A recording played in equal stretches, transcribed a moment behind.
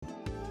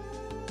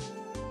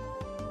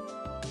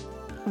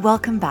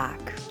Welcome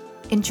back.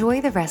 Enjoy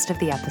the rest of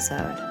the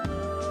episode.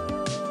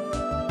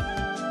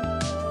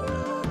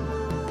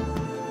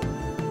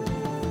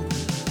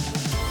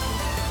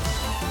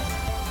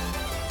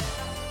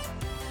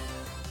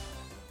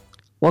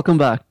 Welcome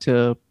back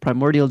to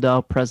Primordial Tao,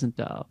 Present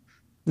Tao.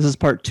 This is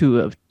part 2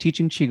 of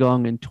Teaching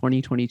Qigong in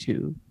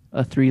 2022,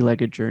 a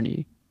three-legged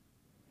journey.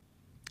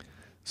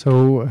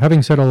 So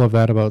having said all of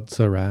that about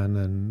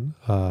Ziran and,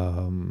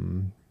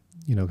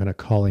 kind of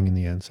calling in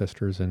the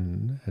ancestors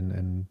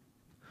and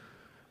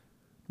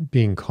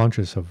being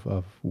conscious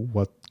of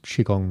what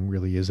Qigong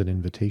really is an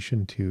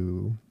invitation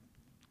to,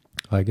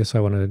 I guess I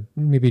want to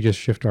maybe just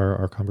shift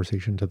our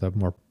conversation to the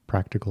more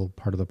practical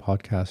part of the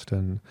podcast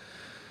and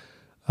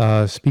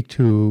speak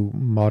to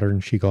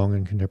modern Qigong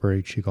and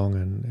contemporary Qigong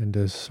and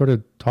to sort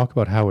of talk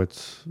about how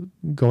it's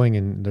going.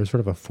 And there's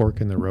sort of a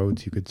fork in the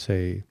roads, you could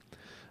say,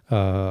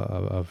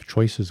 of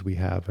choices we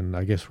have. And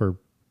I guess we're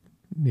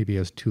maybe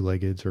as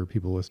two-leggeds or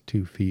people with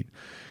 2 feet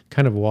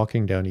kind of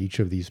walking down each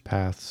of these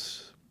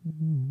paths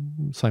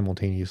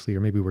simultaneously, or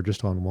maybe we're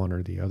just on one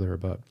or the other.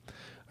 But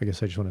I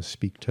guess I just want to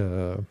speak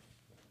to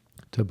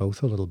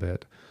both a little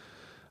bit.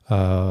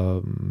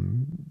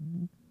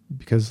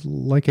 Because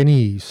like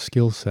any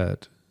skill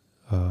set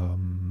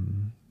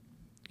in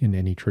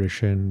any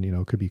tradition,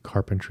 it could be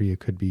carpentry,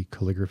 it could be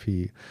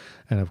calligraphy,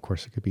 and of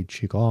course it could be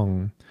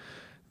Qigong.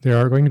 There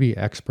are going to be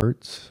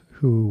experts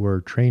who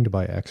were trained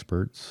by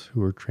experts,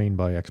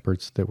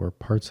 that were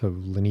parts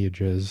of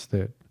lineages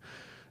that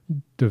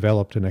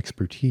developed an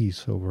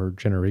expertise over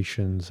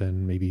generations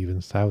and maybe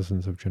even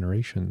thousands of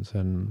generations.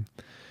 And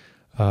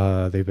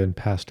they've been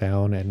passed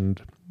down.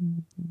 And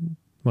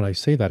when I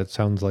say that, it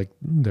sounds like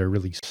they're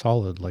really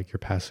solid, like you're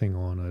passing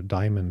on a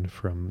diamond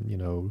from,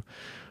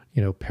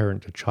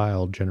 parent to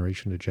child,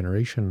 generation to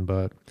generation.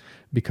 But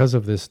because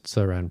of this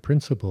Ziran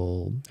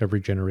principle, every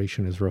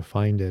generation has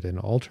refined it and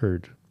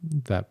altered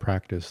that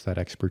practice, that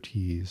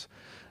expertise.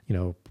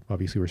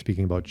 Obviously we're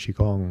speaking about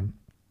Qigong.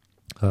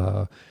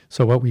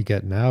 So what we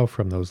get now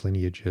from those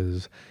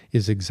lineages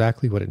is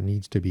exactly what it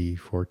needs to be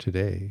for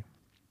today,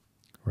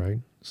 right?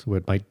 So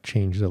it might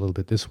change a little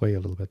bit this way, a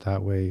little bit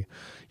that way.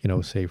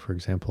 Say, for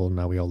example,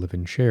 now we all live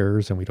in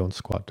chairs and we don't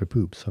squat to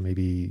poop. So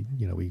maybe,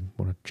 we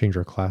want to change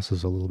our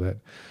classes a little bit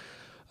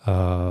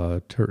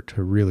to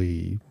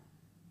really,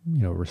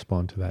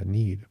 respond to that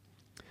need.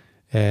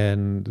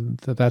 And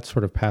that's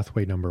sort of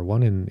pathway number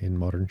one in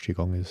modern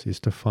Qigong is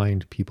to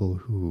find people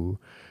who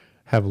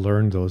have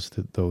learned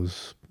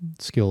those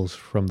skills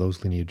from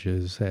those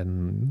lineages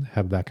and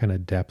have that kind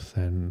of depth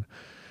and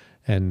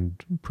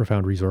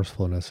profound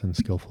resourcefulness and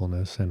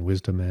skillfulness and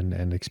wisdom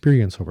and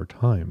experience over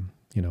time.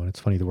 And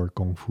it's funny, the word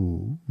Gong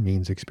Fu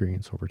means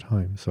experience over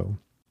time, so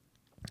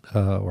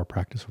or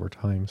practice over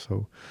time.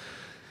 So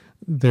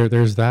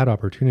there's that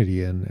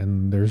opportunity,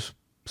 and there's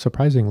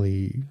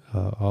surprisingly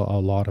a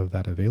lot of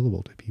that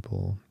available to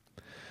people.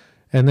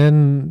 And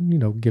then,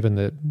 given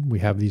that we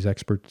have these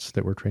experts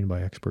that were trained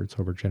by experts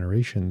over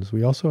generations,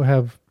 we also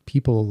have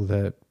people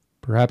that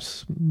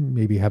perhaps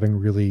maybe having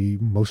really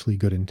mostly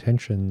good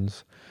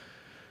intentions,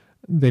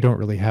 they don't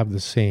really have the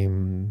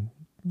same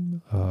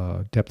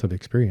depth of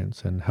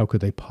experience. And how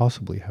could they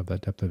possibly have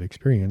that depth of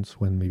experience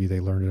when maybe they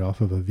learned it off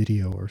of a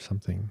video or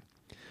something?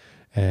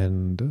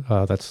 And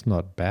that's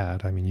not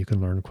bad. I mean, you can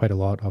learn quite a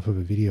lot off of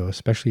a video,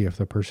 especially if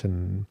the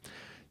person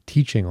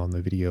teaching on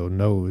the video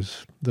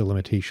knows the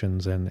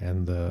limitations and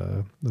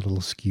the little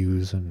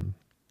skews and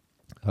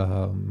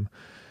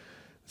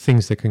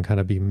things that can kind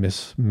of be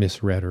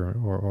misread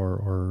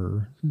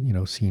or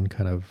seen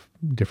kind of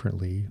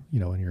differently,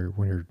 when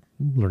you're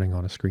learning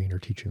on a screen or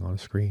teaching on a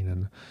screen.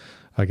 And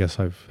I guess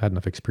I've had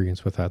enough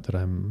experience with that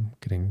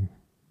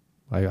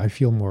I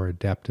feel more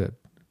adept at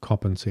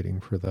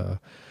compensating for the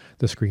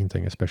screen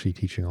thing, especially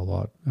teaching a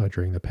lot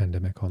during the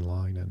pandemic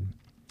online. And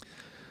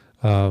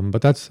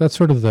but that's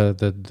sort of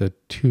the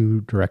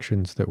two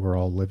directions that we're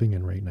all living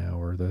in right now,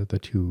 or the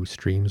two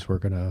streams we're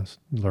going to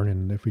learn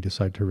in if we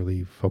decide to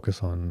really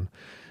focus on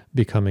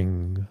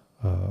becoming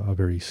a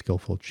very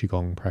skillful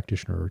Qigong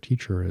practitioner or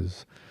teacher.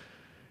 Is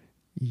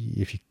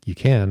if you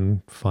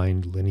can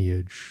find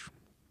lineage,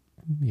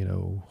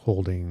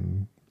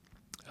 holding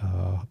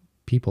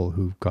people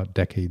who've got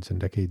decades and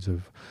decades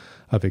of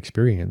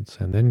experience,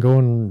 and then go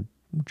and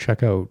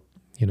check out,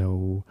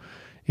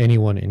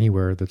 anyone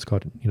anywhere that's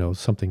got,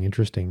 something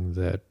interesting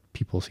that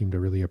people seem to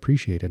really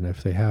appreciate. And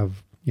if they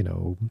have,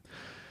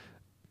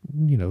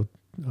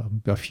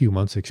 a few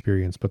months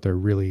experience, but they're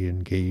really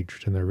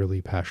engaged and they're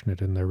really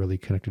passionate and they're really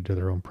connected to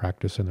their own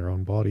practice and their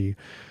own body,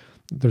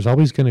 there's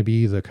always going to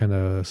be the kind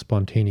of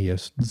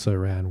spontaneous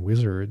Ziran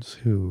wizards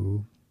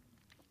who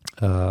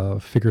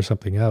figure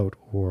something out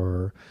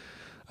or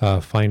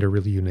find a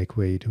really unique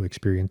way to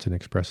experience and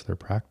express their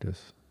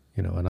practice.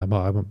 And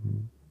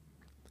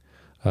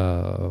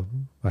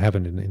I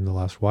haven't in the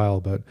last while,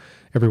 but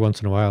every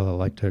once in a while I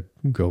like to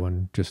go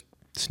and just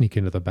sneak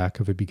into the back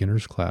of a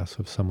beginner's class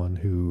of someone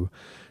who,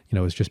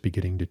 is just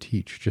beginning to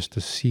teach, just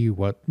to see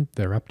what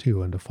they're up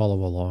to and to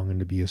follow along and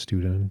to be a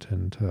student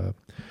and to,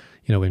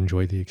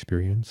 enjoy the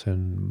experience.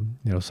 And,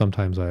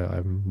 sometimes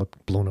I'm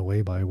blown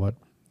away by what,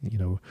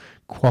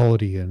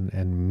 quality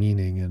and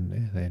meaning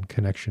and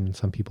connection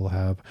some people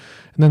have.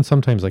 And then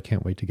sometimes I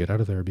can't wait to get out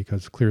of there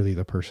because clearly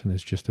the person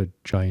is just a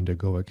giant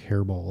egoic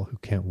hairball who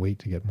can't wait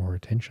to get more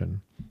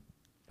attention.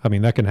 I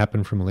mean, that can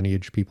happen from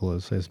lineage people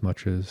as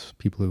much as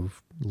people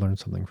who've learned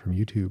something from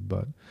YouTube.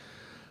 But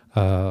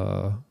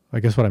I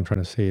guess what I'm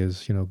trying to say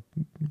is,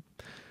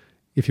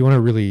 if you want to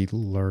really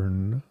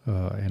learn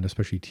and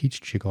especially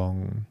teach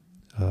Qigong,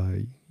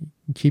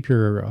 keep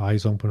your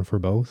eyes open for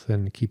both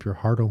and keep your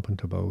heart open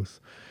to both,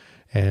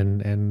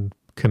 and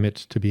commit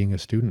to being a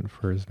student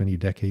for as many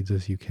decades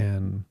as you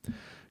can,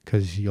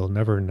 because you'll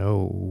never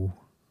know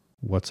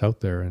what's out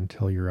there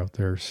until you're out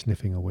there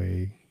sniffing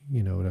away,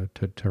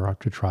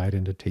 to try it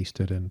and to taste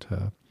it and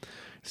to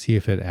see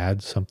if it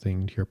adds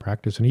something to your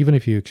practice. And even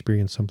if you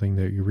experience something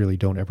that you really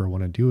don't ever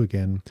want to do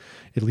again,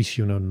 at least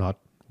what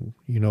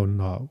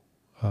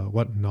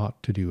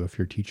not to do if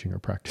you're teaching or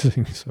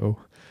practicing. So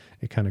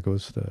it kind of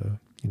goes the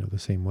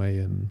same way.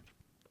 And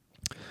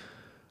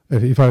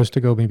if I was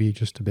to go maybe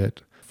just a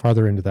bit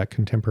farther into that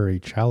contemporary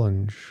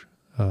challenge,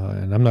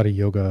 and I'm not a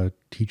yoga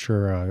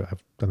teacher. I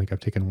think I've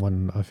taken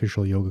one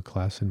official yoga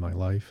class in my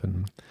life,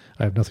 and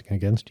I have nothing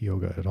against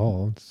yoga at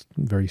all. It's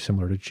very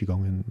similar to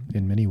Qigong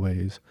in many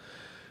ways.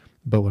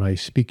 But when I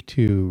speak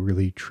to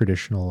really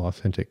traditional,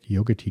 authentic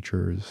yoga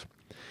teachers,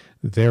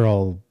 they're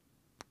all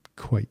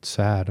quite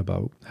sad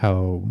about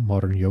how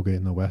modern yoga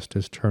in the West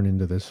has turned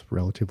into this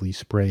relatively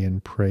spray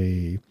and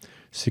pray,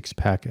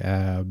 six-pack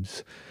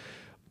abs,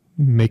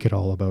 make it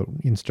all about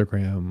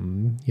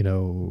Instagram,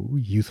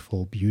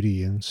 youthful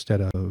beauty instead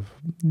of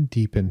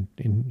deep in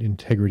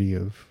integrity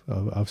of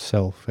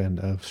self and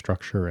of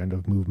structure and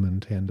of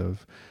movement and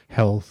of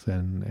health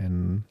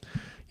and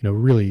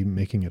really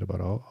making it about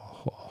a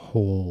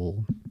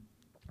whole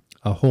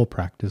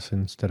practice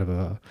instead of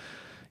a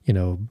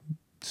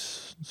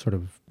sort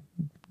of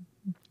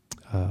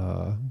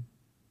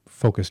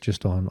focus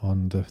just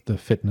on the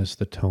fitness,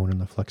 the tone,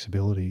 and the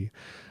flexibility.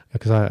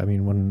 Because I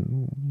mean,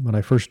 when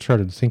I first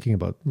started thinking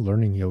about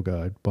learning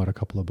yoga, I bought a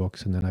couple of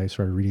books, and then I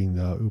started reading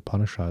the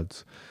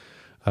Upanishads,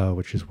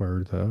 which is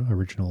where the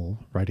original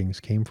writings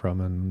came from,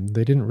 and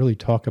they didn't really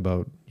talk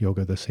about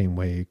yoga the same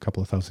way a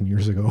couple of thousand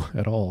years ago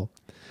at all.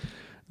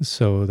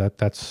 So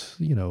that's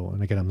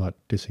and again, I'm not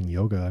dissing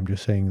yoga. I'm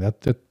just saying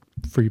that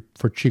for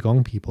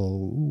Qigong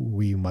people,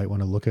 we might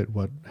want to look at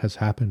what has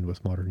happened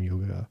with modern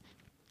yoga.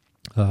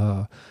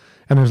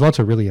 And there's lots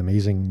of really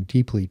amazing,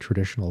 deeply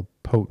traditional,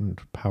 potent,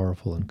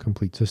 powerful, and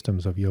complete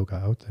systems of yoga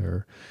out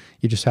there.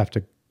 You just have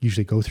to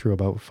usually go through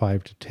about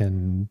 5 to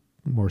 10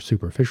 more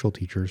superficial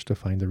teachers to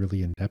find the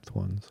really in-depth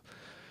ones.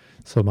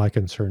 So my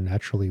concern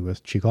naturally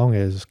with Qigong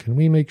is, can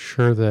we make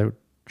sure that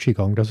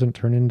Qigong doesn't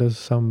turn into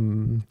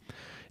some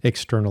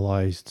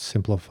externalized,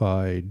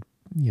 simplified,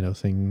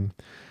 thing?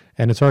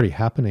 And it's already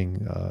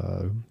happening.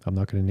 I'm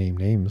not going to name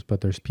names,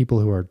 but there's people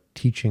who are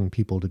teaching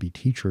people to be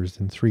teachers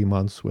in 3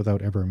 months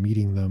without ever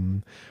meeting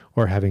them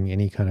or having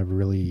any kind of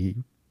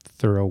really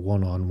thorough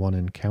one-on-one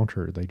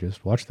encounter. They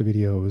just watch the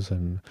videos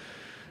and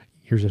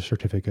here's a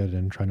certificate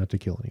and try not to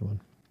kill anyone.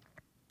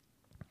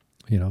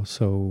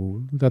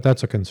 So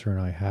that's a concern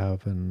I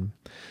have. And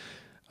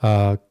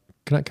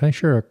can I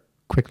share a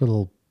quick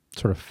little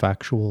sort of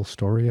factual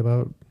story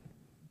about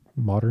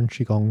modern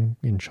Qigong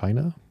in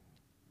China?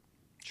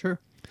 Sure.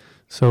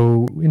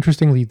 So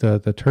interestingly,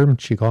 the term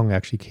Qigong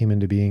actually came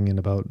into being in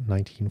about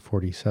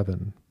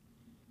 1947.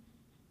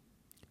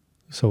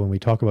 So when we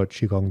talk about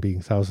Qigong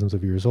being thousands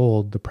of years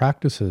old, the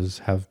practices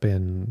have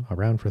been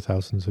around for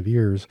thousands of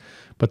years,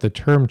 but the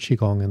term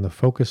Qigong and the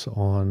focus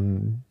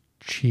on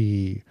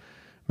Qi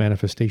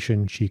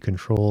manifestation, Qi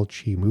control,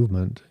 Qi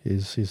movement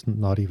is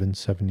not even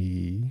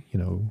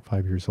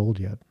 5 years old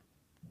yet.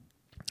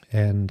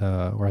 And,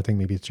 or I think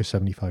maybe it's just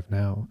 75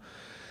 now.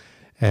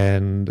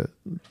 And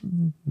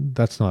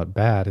that's not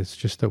bad. It's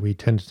just that we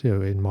tend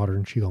to, in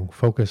modern Qigong,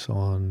 focus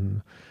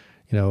on,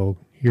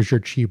 here's your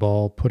Qi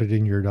ball, put it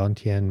in your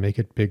Dantian, make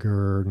it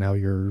bigger. Now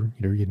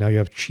now you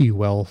have Qi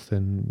wealth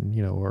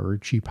and, or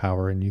Qi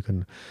power, and you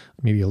can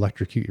maybe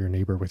electrocute your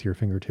neighbor with your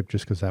fingertip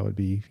just because that would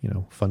be,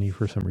 funny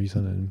for some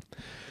reason.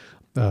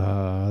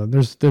 And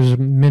there's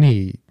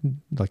many,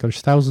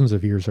 there's thousands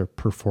of years of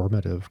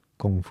performative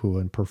Kung Fu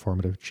and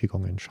performative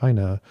Qigong in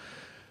China.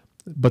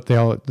 But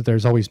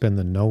there's always been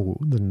the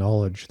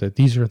knowledge that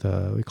these are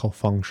we call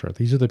feng shui.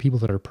 These are the people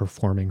that are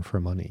performing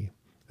for money.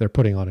 They're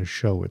putting on a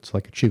show. It's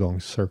like a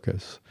Qigong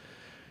circus.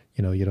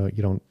 You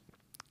don't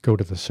go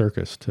to the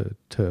circus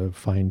to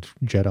find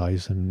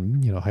Jedis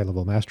and high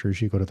level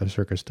masters. You go to the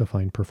circus to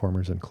find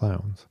performers and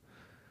clowns,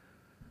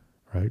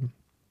 right?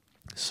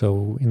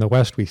 So in the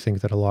West, we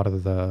think that a lot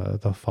of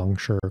the feng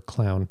shui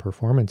clown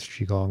performance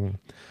Qigong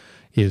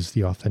is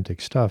the authentic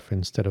stuff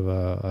instead of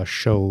a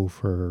show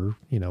for,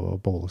 a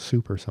bowl of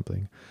soup or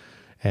something.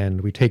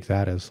 And we take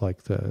that as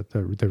like the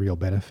real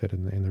benefit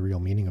and the real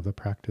meaning of the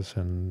practice.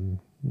 And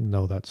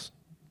no, that's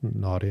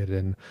not it.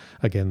 And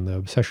again, the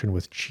obsession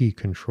with chi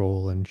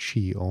control and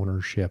chi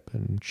ownership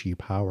and chi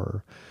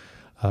power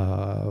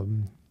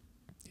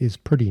is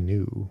pretty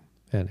new.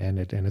 And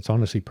it's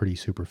honestly pretty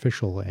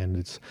superficial, and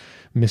it's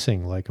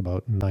missing like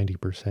about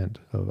 90%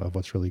 of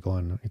what's really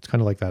going on. It's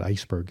kind of like that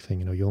iceberg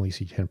thing, you only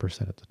see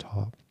 10% at the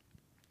top.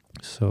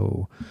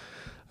 So,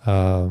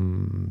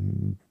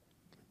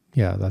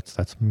 yeah,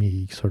 that's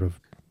me sort of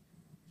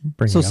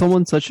bringing So up.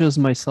 someone such as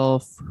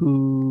myself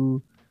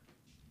who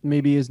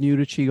maybe is new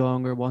to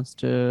qigong or wants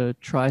to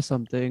try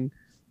something,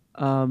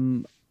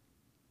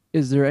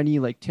 is there any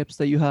like tips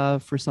that you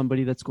have for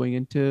somebody that's going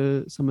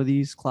into some of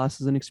these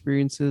classes and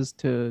experiences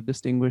to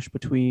distinguish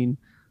between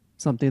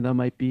something that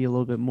might be a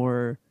little bit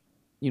more,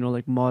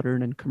 like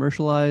modern and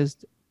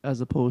commercialized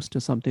as opposed to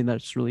something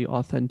that's really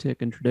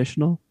authentic and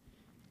traditional?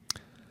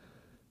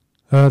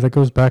 That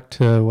goes back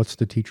to what's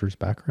the teacher's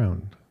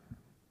background?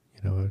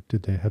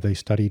 Have they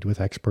studied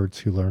with experts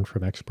who learned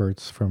from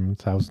experts from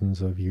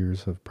thousands of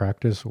years of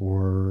practice,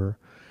 or,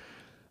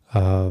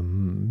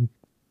 and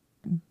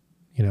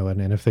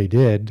if they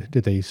did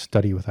they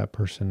study with that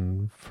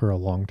person for a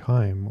long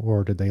time,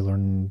 or did they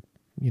learn,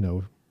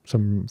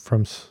 some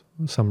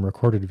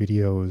recorded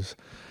videos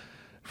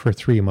for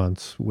 3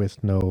 months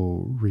with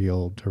no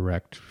real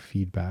direct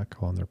feedback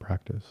on their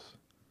practice?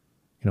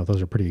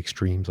 Those are pretty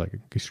extremes, like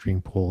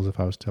extreme poles if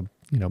I was to,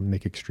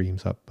 make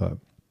extremes up. But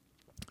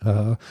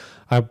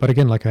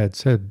again, like I had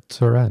said,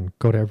 Saran,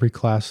 go to every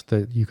class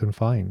that you can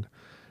find.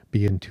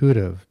 Be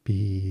intuitive,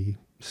 be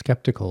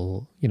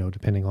skeptical,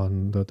 depending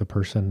on the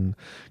person.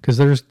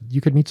 Because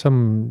you could meet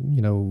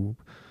some,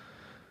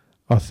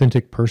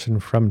 authentic person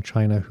from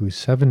China who's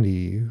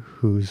 70,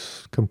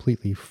 who's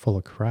completely full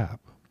of crap.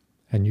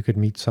 And you could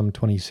meet some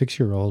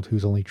 26-year-old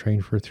who's only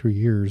trained for 3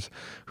 years,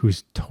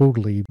 who's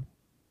totally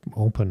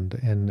opened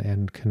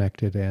and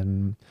connected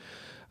and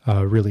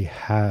really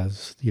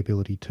has the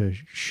ability to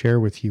share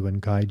with you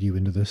and guide you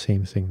into the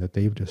same thing that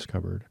they've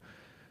discovered,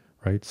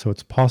 right? So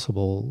it's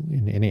possible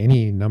in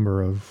any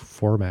number of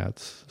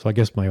formats. So I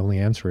guess my only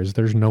answer is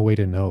there's no way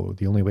to know.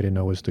 The only way to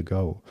know is to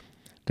go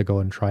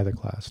and try the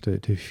class,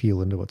 to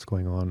feel into what's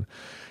going on,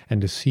 and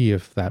to see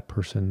if that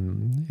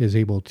person is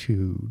able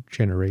to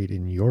generate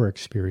in your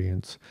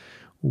experience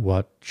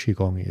what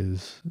Qigong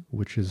is,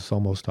 which is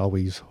almost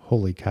always,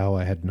 holy cow,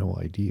 I had no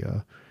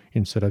idea.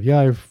 Instead of,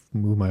 yeah, I've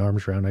moved my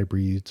arms around, I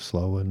breathed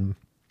slow and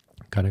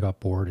kind of got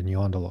bored and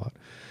yawned a lot,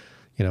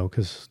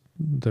 because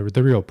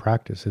the real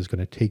practice is going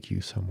to take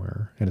you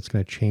somewhere, and it's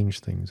going to change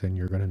things, and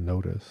you're going to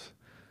notice,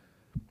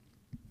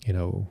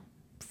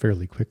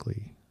 fairly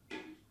quickly,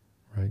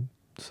 right?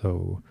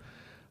 So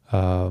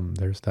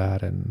there's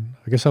that. And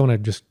I guess I want to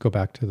just go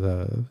back to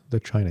the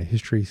China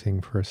history thing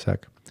for a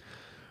sec,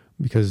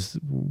 because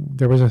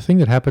there was a thing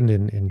that happened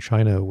in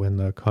China when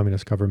the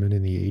communist government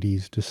in the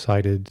 80s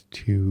decided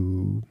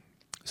to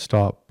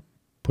stop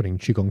putting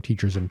Qigong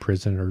teachers in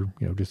prison, or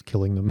just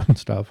killing them and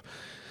stuff,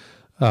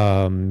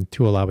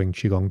 to allowing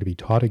Qigong to be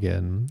taught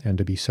again and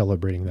to be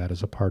celebrating that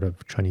as a part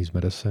of Chinese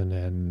medicine,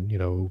 and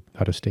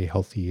how to stay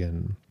healthy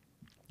and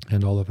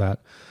all of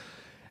that.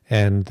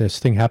 And this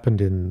thing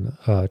happened in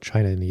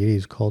China in the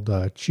 80s called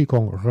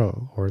Qigong Re,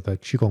 or the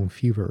Qigong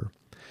fever.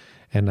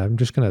 And I'm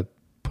just going to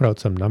put out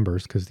some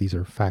numbers because these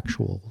are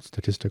factual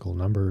statistical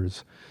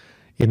numbers.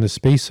 In the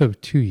space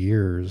of 2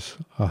 years,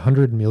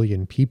 100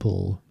 million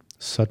people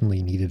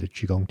suddenly needed a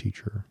Qigong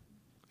teacher.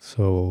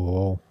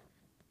 So,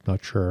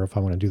 not sure if I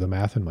want to do the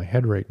math in my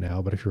head right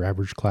now, but if your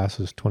average class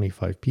is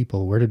 25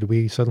 people, where did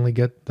we suddenly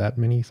get that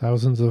many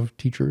thousands of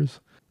teachers?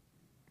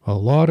 A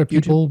lot of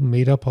people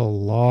made up a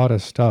lot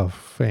of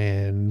stuff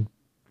and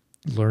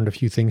learned a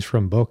few things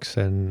from books,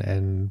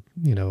 and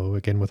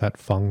again, with that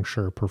feng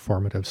shui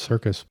performative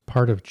circus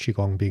part of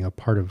Qigong being a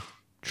part of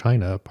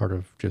China, part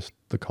of just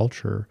the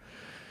culture,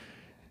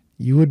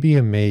 you would be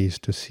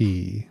amazed to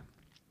see,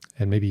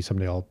 and maybe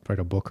someday I'll write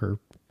a book or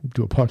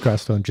do a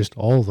podcast on just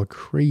all the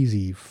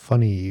crazy,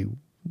 funny,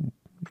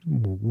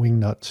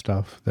 wingnut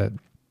stuff that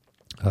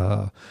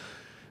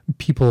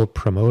people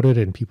promoted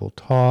and people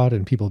taught,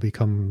 and people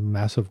become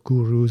massive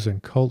gurus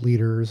and cult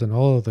leaders, and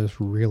all of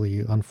this really,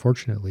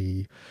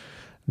 unfortunately,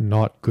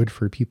 not good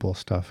for people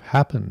stuff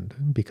happened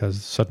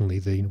because suddenly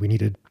we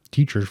needed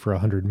teachers for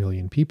 100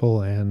 million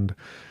people. And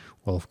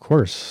well, of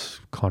course,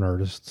 con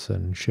artists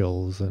and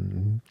shills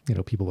and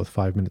people with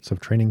 5 minutes of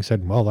training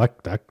said, well,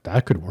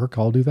 that could work,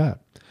 I'll do that.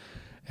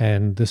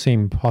 And the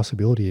same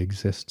possibility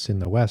exists in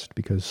the West,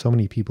 because so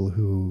many people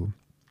who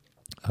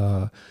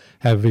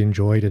have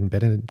enjoyed and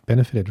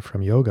benefited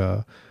from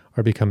yoga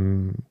are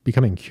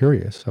becoming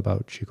curious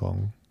about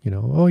Qigong.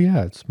 Oh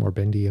yeah, it's more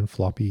bendy and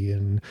floppy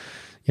and,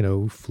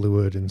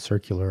 fluid and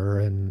circular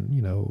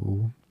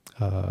and,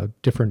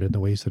 different in the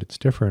ways that it's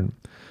different.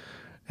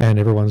 And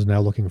everyone's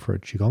now looking for a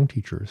Qigong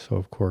teacher. So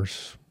of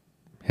course,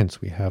 hence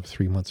we have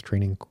 3-month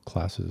training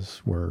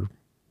classes where,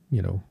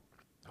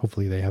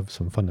 hopefully they have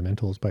some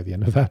fundamentals by the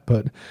end of that.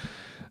 But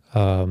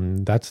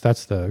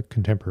that's the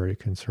contemporary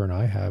concern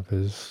I have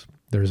is,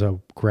 there's a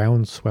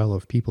groundswell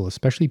of people,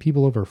 especially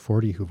people over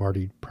 40 who've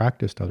already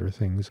practiced other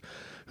things,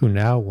 who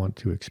now want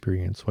to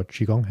experience what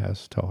Qigong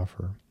has to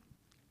offer.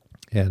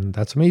 And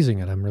that's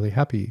amazing, and I'm really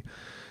happy.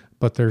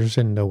 But there's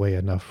in no way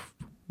enough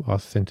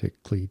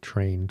authentically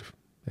trained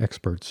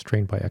experts,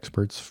 trained by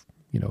experts,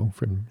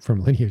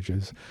 from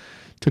lineages,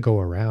 to go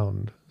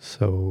around.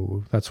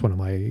 So that's one of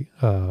my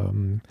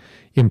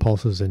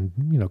impulses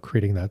in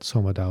creating that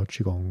Soma Dao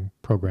Qigong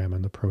program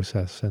and the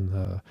process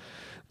and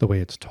the way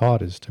it's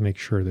taught, is to make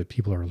sure that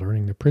people are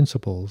learning the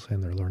principles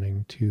and they're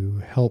learning to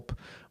help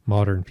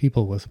modern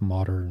people with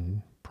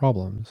modern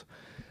problems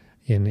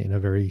in a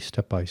very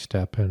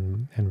step-by-step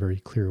and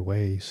very clear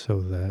way, so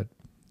that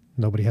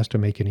nobody has to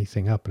make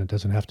anything up, and it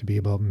doesn't have to be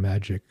about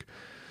magic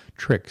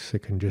tricks. It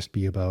can just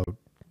be about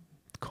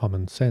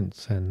common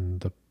sense and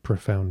the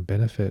profound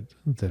benefit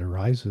that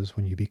arises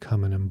when you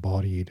become an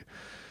embodied,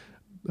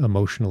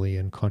 emotionally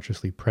and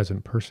consciously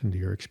present person to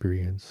your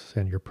experience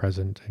and your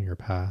present and your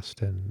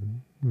past,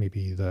 and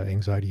maybe the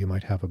anxiety you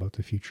might have about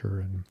the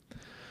future,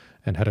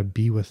 and how to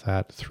be with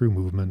that through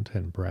movement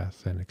and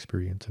breath and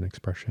experience and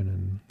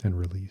expression and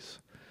release.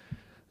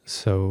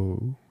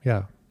 So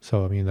yeah,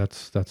 so I mean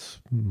that's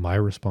my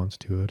response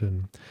to it,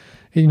 and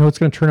it's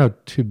going to turn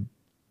out to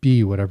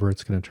be whatever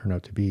it's going to turn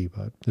out to be.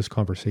 But this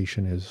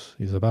conversation is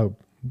about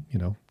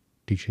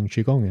teaching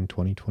Qigong in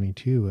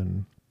 2022,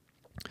 and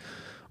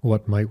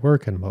what might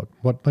work and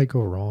what might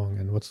go wrong,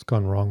 and what's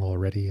gone wrong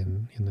already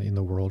in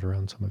the world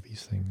around some of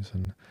these things,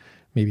 and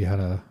maybe how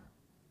to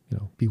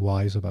be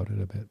wise about it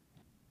a bit.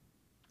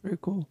 Very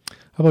cool.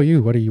 How about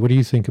you? What do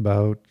you think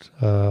about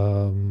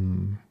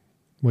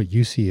what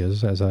you see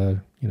as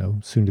a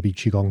soon to be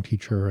Qigong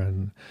teacher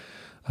and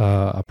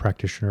a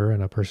practitioner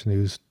and a person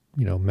who's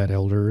met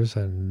elders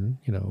and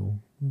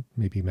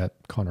maybe met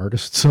con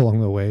artists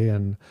along the way,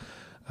 and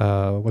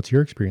what's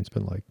your experience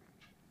been like?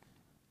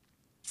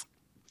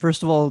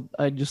 First of all,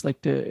 I'd just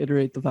like to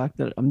iterate the fact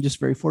that I'm just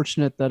very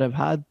fortunate that I've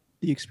had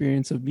the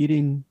experience of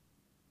meeting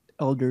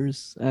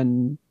elders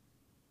and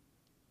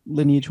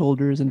lineage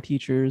holders and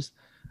teachers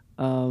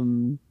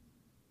kind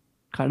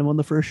of on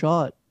the first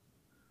shot.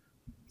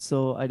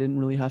 So I didn't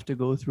really have to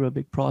go through a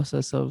big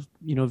process of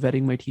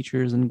vetting my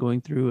teachers and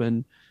going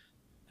through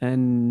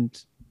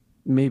and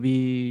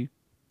maybe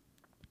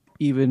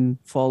even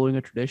following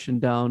a tradition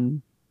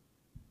down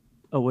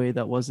a way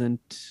that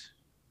wasn't,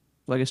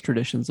 well, I guess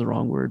tradition's the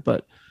wrong word,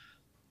 but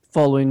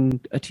following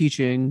a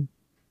teaching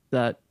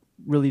that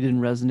really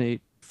didn't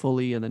resonate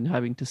fully, and then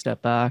having to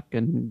step back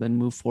and then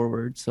move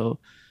forward. So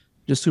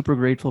just super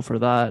grateful for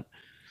that.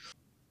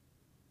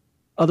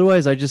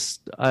 Otherwise,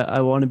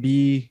 I want to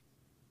be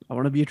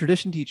a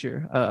tradition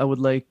teacher. I would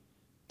like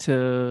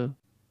to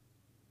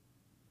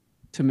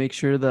make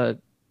sure that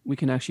we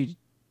can actually,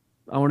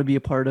 I want to be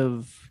a part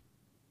of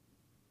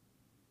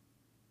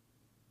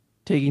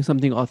taking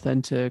something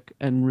authentic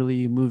and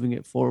really moving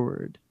it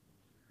forward.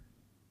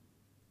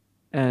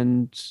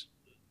 And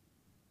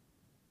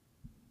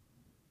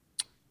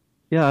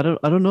yeah, I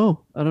don't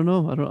know. I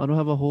don't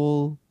have a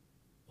whole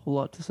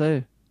lot to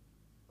say.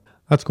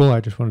 That's cool. I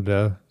just wanted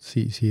to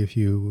see if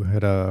you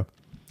had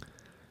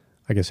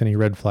any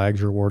red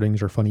flags or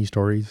warnings or funny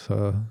stories,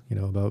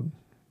 about,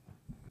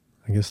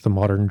 I guess, the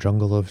modern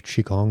jungle of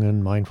Qigong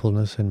and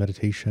mindfulness and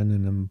meditation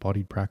and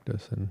embodied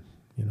practice and,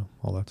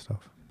 all that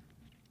stuff.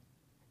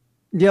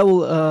 Yeah,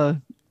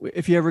 well,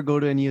 if you ever go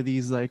to any of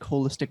these like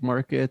holistic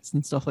markets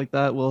and stuff like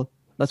that, well,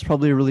 that's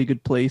probably a really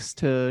good place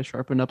to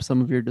sharpen up some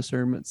of your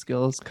discernment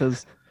skills,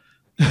 because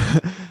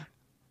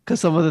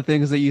some of the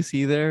things that you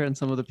see there and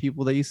some of the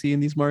people that you see in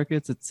these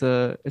markets,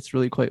 it's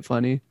really quite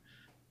funny.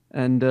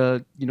 And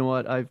you know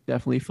what? I've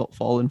definitely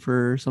fallen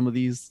for some of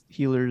these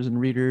healers and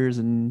readers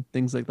and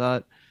things like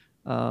that.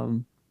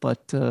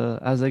 But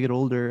as I get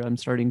older, I'm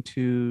starting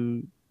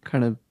to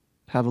kind of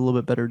have a little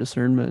bit better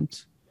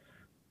discernment.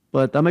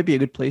 But that might be a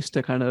good place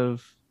to kind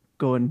of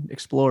go and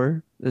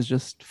explore, is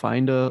just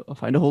find a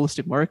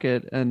holistic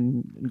market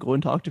and go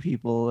and talk to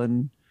people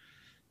and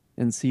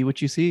see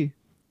what you see.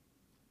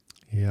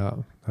 Yeah,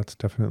 that's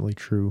definitely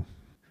true.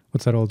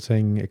 What's that old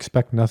saying?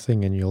 Expect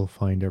nothing and you'll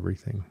find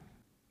everything.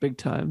 Big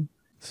time.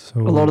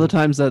 So a lot of the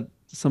times that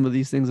some of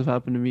these things have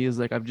happened to me is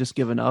like I've just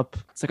given up.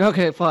 It's like,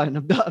 okay, fine,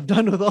 I'm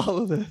done with all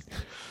of this.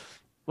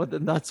 But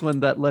then that's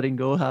when that letting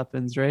go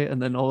happens, right?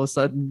 And then all of a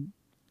sudden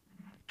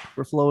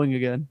we're flowing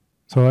again.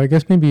 So I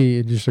guess maybe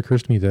it just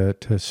occurs to me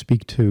that to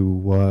speak to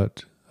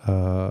what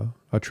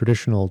a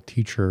traditional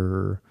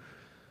teacher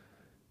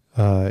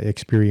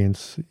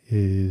experience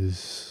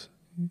is,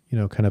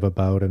 kind of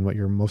about, and what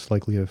you're most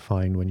likely to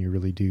find when you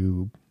really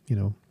do,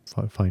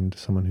 find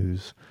someone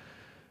who's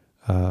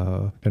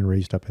been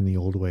raised up in the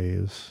old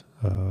ways,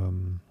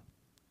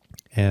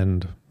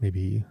 and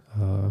maybe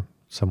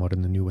somewhat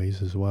in the new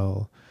ways as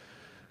well.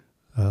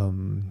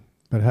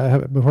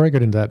 But before I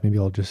get into that, maybe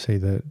I'll just say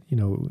that,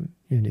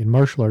 in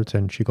martial arts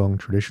and Qigong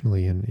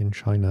traditionally in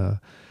China,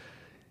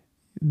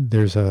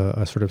 there's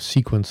a sort of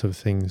sequence of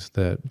things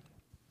that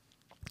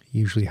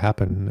usually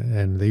happen,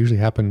 and they usually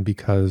happen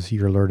because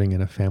you're learning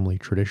in a family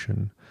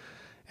tradition.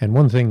 And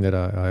one thing that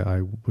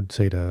I would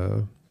say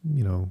to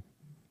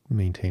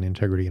maintain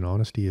integrity and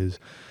honesty is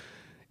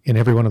in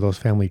every one of those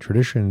family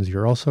traditions,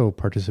 you're also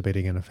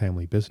participating in a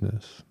family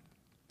business.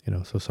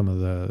 So some of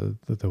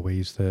the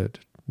ways that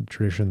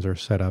traditions are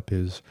set up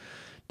is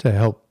to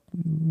help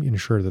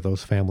ensure that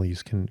those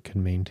families can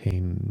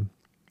maintain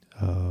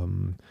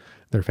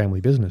their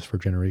family business for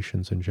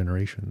generations and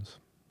generations.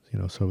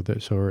 So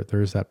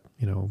there is that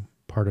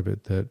part of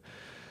it that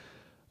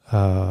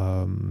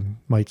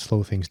might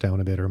slow things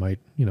down a bit, or might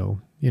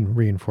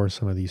reinforce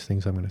some of these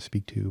things I'm going to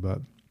speak to.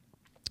 But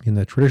in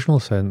the traditional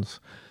sense,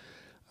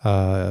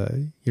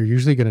 you're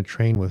usually going to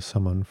train with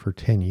someone for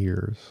 10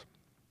 years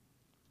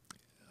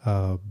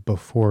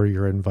before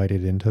you're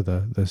invited into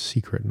the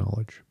secret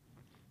knowledge.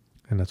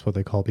 And that's what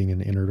they call being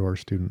an inner door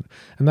student.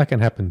 And that can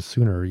happen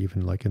sooner,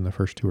 even like in the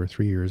first 2 or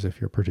 3 years, if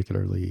you're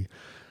particularly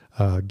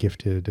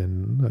gifted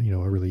and,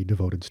 a really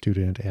devoted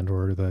student, and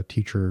or the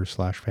teacher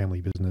 /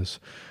 family business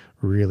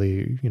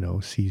really,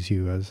 sees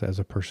you as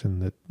a person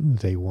that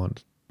they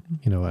want,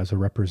 as a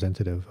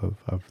representative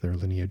of their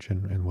lineage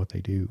and what they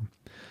do.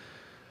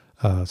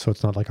 So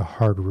it's not like a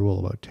hard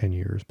rule about 10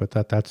 years, but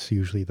that's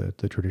usually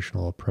the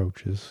traditional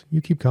approach is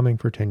you keep coming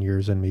for 10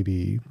 years and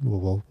maybe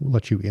we'll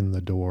let you in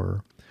the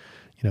door,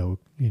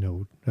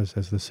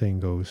 as the saying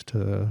goes,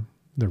 to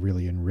the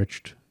really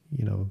enriched,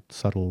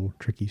 subtle,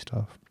 tricky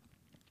stuff.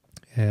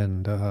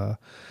 And that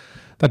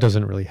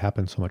doesn't really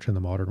happen so much in the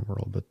modern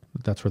world, but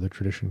that's where the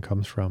tradition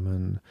comes from.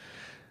 And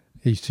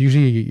it's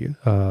usually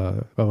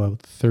about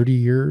 30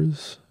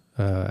 years.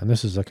 And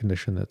this is a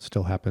condition that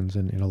still happens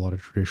in a lot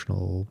of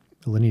traditional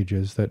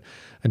lineages, that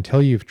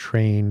until you've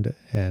trained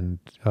and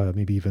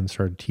maybe even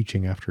started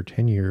teaching after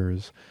 10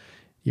 years,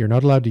 you're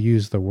not allowed to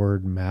use the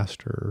word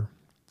master.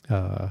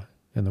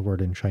 And the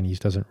word in Chinese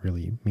doesn't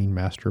really mean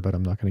master, but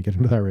I'm not going to get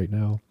into that right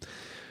now.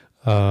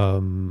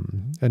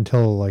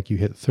 Until like you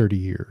hit 30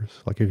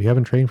 years. Like if you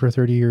haven't trained for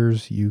 30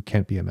 years, you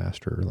can't be a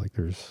master. Like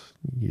it's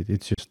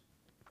just,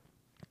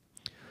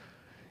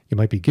 you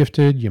might be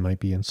gifted, you might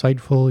be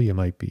insightful, you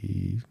might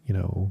be,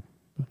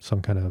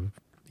 some kind of,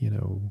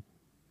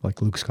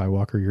 like Luke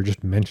Skywalker, you're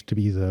just meant to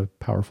be the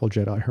powerful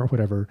Jedi or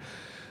whatever.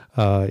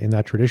 In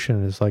that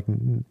tradition, is like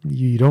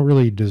you don't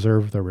really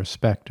deserve the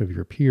respect of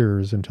your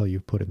peers until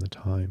you've put in the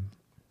time,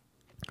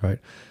 right?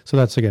 So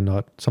that's, again,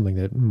 not something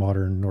that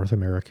modern North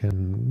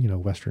American,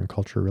 Western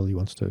culture really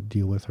wants to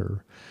deal with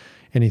or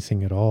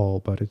anything at all.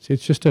 But it's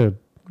just to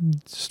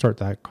start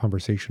that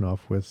conversation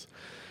off with.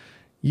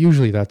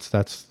 Usually, that's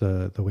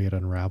the way it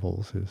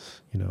unravels.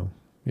 Is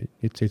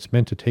it's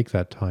meant to take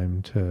that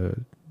time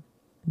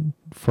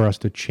for us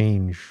to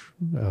change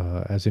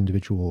as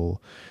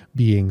individual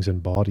beings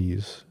and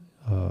bodies,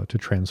 to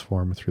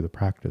transform through the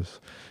practice,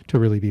 to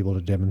really be able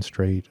to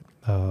demonstrate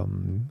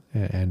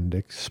and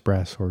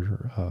express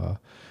or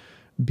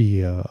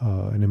be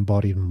an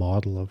embodied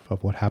model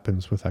of what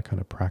happens with that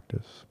kind of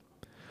practice.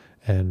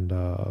 And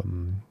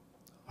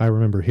I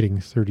remember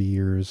hitting 30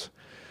 years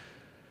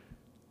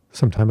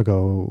some time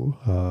ago,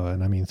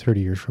 and I mean 30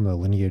 years from a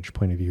lineage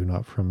point of view,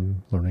 not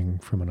from learning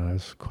from when I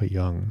was quite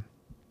young.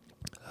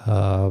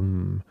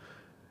 And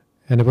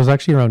it was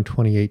actually around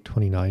 28,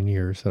 29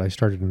 years that I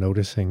started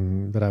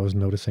noticing that I was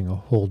noticing a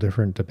whole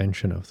different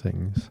dimension of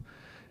things.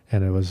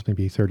 And it was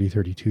maybe 30,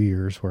 32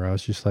 years where I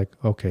was just like,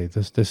 okay,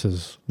 this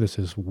is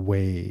there's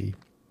way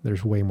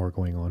more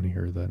going on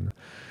here than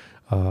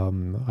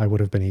I would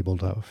have been able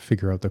to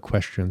figure out the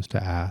questions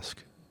to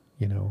ask,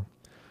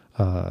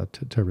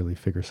 to really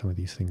figure some of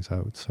these things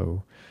out.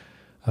 So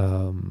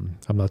I'm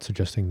not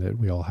suggesting that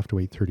we all have to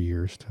wait 30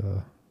 years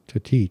to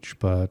teach,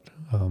 but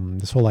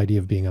this whole idea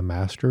of being a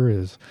master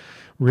is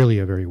really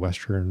a very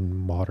Western,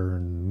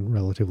 modern,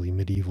 relatively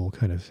medieval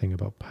kind of thing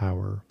about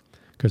power,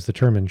 because the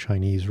term in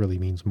Chinese really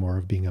means more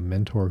of being a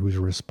mentor who's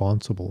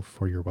responsible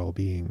for your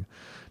well-being,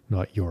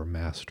 not your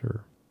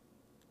master.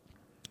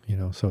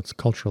 So it's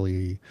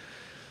culturally,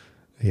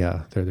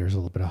 there's a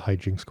little bit of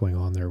hijinks going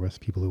on there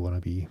with people who want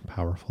to be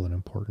powerful and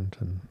important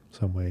in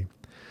some way.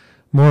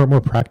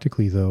 More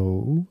practically,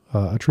 though,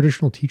 a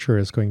traditional teacher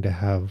is going to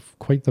have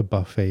quite the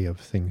buffet of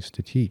things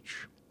to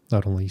teach.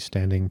 Not only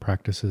standing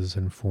practices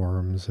and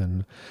forms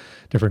and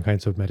different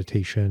kinds of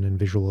meditation and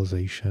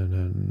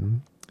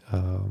visualization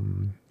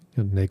and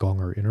Neigong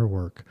or inner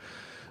work,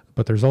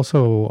 but there's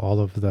also all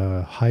of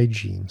the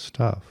hygiene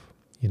stuff,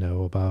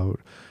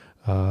 about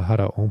how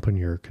to open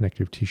your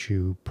connective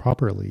tissue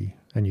properly,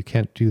 and you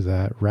can't do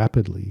that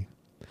rapidly.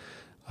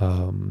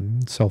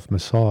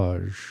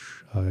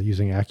 Self-massage,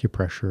 using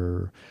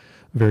acupressure,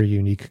 very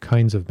unique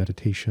kinds of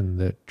meditation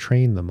that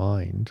train the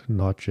mind,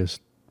 not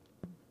just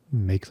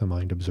make the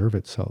mind observe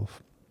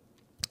itself.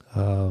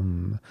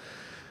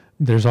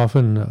 There's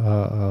often,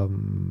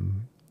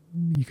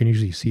 you can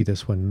usually see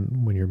this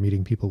when you're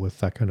meeting people with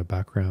that kind of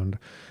background,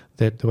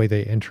 that the way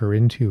they enter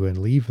into and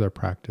leave their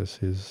practice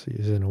is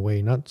in a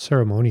way not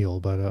ceremonial,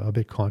 but a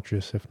bit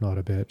conscious, if not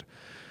a bit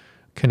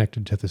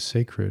connected to the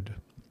sacred.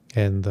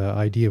 And the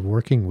idea of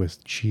working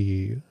with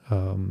qi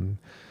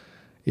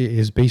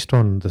is based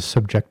on the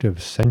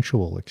subjective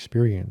sensual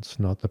experience,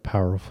 not the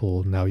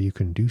powerful now you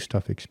can do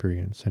stuff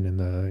experience. And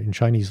in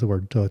Chinese, the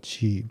word de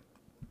qi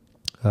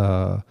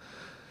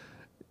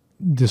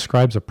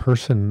describes a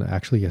person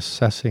actually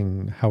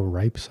assessing how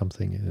ripe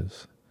something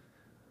is,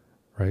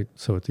 right?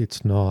 So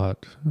it's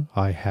not,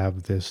 I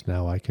have this,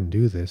 now I can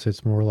do this.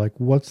 It's more like,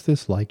 what's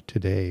this like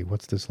today?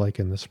 What's this like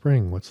in the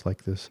spring? What's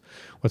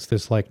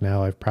this like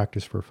now I've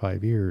practiced for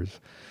 5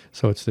 years?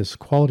 So it's this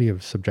quality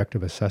of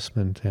subjective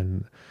assessment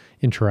and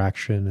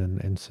interaction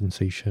and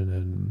sensation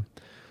and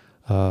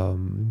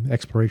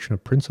exploration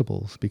of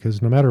principles,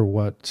 because no matter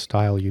what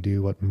style you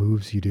do, what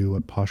moves you do,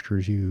 what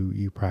postures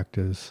you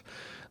practice,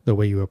 the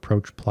way you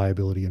approach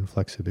pliability and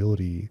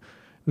flexibility,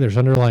 there's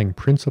underlying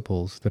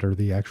principles that are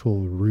the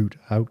actual root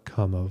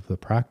outcome of the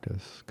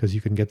practice, because you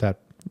can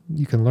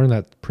learn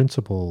that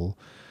principle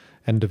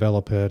and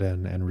develop it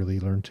and really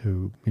learn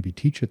to maybe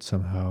teach it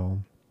somehow,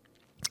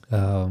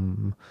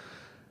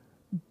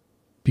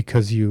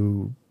 because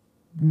you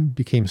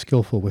became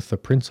skillful with the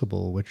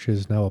principle, which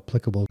is now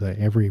applicable to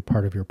every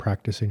part of your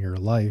practice in your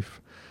life,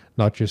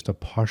 not just a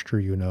posture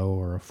you know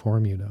or a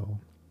form you know,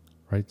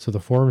 right? So the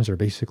forms are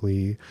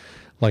basically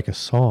like a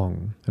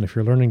song. And if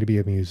you're learning to be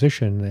a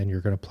musician and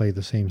you're going to play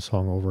the same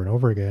song over and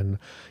over again,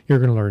 you're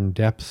going to learn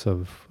depths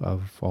of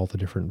all the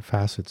different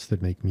facets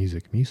that make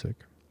music,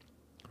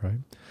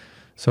 right?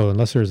 So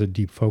unless there's a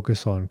deep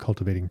focus on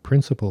cultivating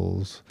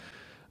principles,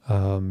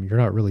 you're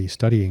not really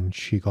studying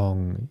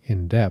Qigong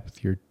in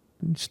depth. You're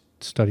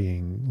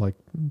studying like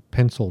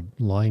penciled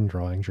line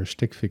drawings or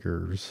stick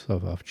figures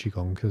of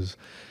Qigong, because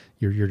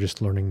you're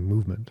just learning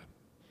movement,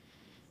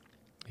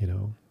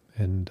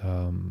 and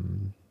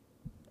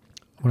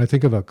when I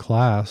think of a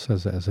class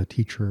as a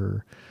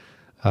teacher,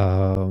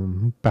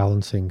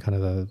 balancing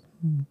kind of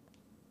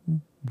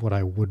what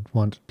I would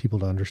want people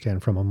to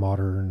understand from a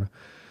modern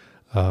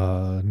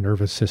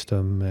nervous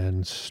system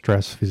and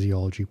stress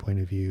physiology point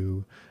of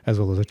view, as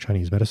well as a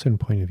Chinese medicine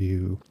point of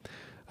view,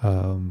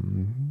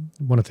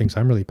 one of the things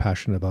I'm really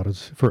passionate about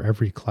is for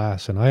every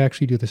class, and I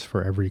actually do this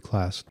for every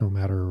class, no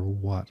matter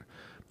what.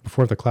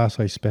 Before the class,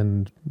 I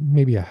spend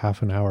maybe a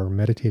half an hour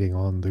meditating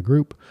on the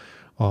group,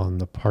 on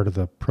the part of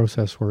the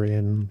process we're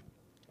in,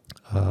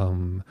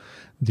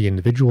 the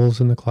individuals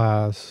in the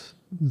class,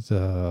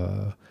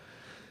 the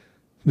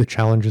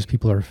challenges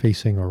people are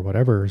facing or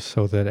whatever,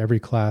 so that every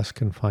class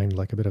can find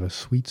like a bit of a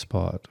sweet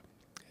spot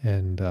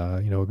and,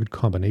 a good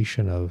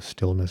combination of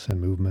stillness and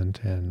movement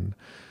and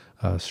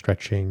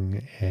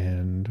stretching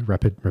and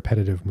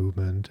repetitive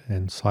movement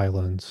and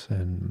silence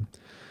and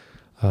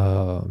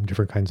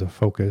different kinds of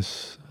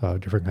focus,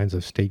 different kinds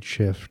of state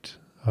shift,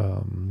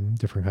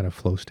 different kind of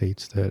flow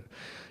states that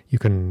you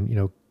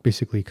can,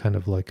 basically kind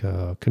of like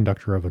a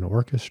conductor of an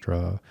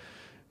orchestra,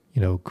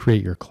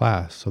 create your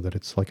class so that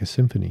it's like a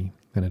symphony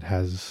and it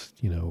has,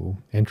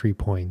 entry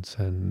points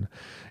and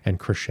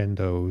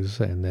crescendos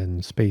and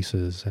then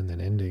spaces and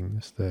then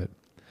endings that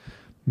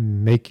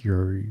make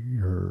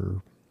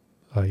the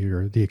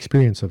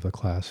experience of the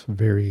class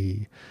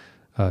very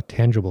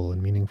tangible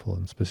and meaningful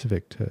and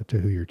specific to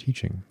who you're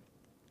teaching.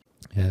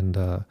 And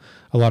a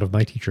lot of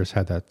my teachers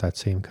had that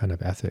same kind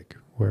of ethic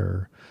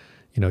where,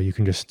 you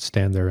can just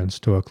stand there and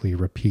stoically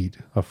repeat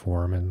a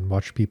form and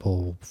watch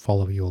people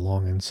follow you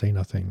along and say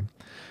nothing.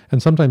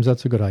 And sometimes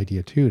that's a good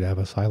idea too, to have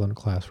a silent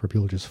class where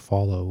people just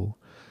follow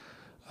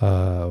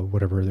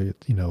whatever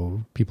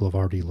people have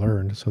already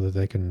learned, so that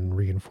they can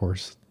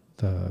reinforce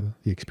the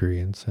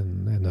experience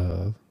and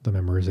the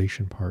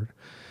memorization part.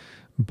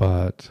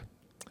 But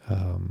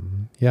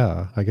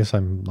I guess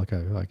I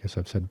guess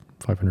I've said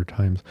 500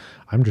 times,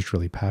 I'm just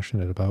really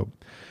passionate about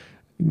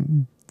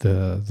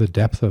the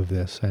depth of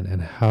this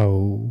and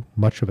how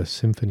much of a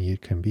symphony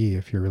it can be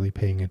if you're really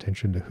paying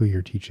attention to who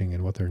you're teaching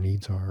and what their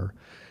needs are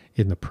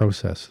in the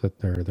process that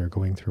they're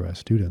going through as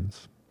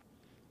students.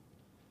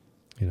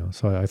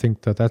 So I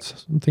think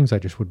that's things I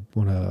just would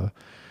want to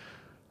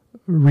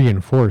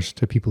reinforce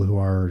to people who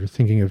are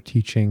thinking of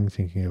teaching,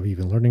 thinking of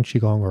even learning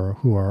Qigong, or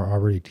who are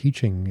already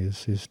teaching,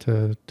 is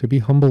to be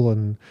humble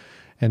and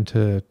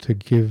to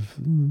give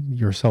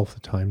yourself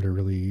the time to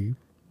really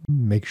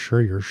make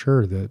sure you're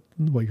sure that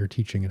what you're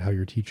teaching and how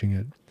you're teaching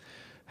it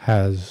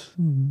has,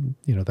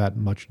 that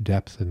much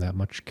depth and that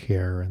much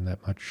care and that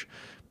much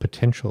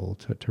potential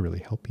to really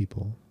help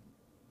people.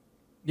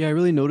 Yeah, I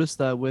really noticed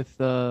that with,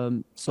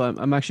 so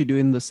I'm actually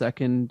doing the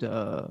second,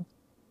 or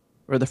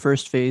the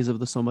first phase of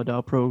the Soma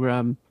Dao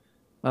program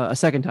a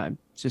second time,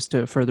 just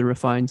to further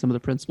refine some of the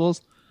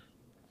principles.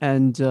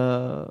 And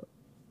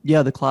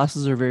the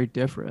classes are very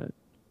different.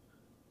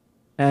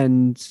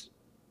 And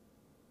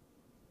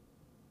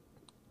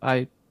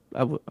I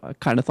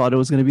kind of thought it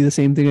was going to be the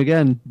same thing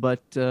again,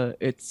 but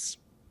it's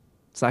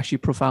actually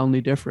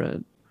profoundly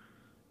different.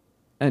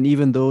 And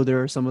even though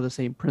there are some of the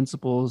same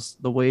principles,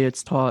 the way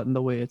it's taught and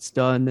the way it's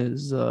done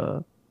is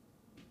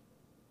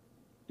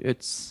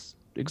it's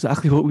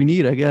exactly what we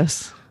need, I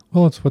guess.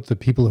 Well, it's what the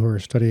people who are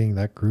studying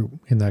that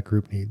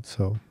group need.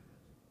 So,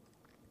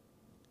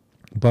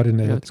 but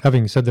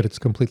having said that, it's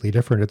completely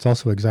different. It's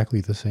also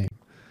exactly the same.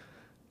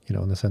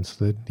 In the sense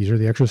that these are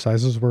the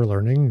exercises we're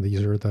learning,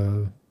 these are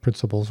the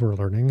principles we're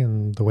learning,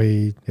 and the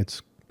way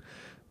it's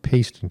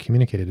paced and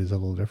communicated is a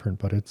little different,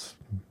 but it's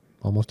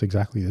almost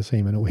exactly the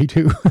same in a way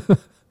too.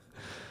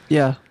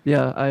 Yeah,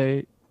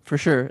 I for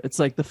sure. It's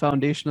like the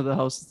foundation of the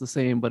house is the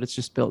same, but it's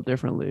just built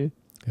differently.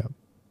 Yeah.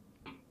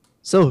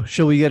 So,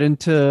 shall we get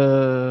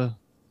into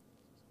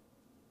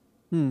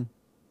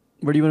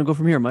where do you want to go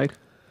from here, Mike?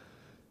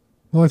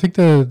 Well, I think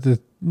the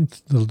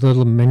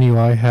little menu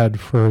I had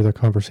for the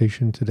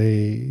conversation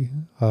today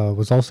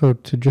was also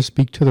to just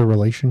speak to the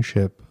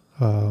relationship.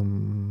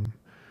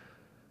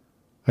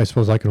 I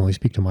suppose I can only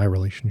speak to my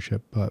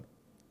relationship, but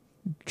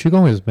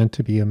Qigong is meant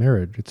to be a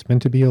marriage. It's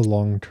meant to be a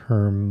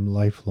long-term,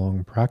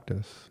 lifelong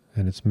practice,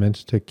 and it's meant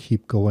to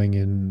keep going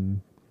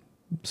in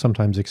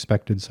sometimes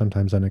expected,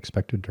 sometimes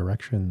unexpected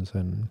directions.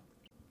 And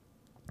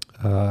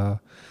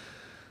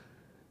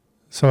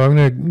so I'm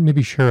going to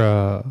maybe share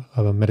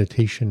a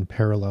meditation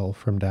parallel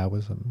from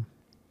Taoism.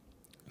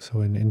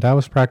 So in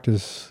Taoist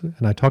practice,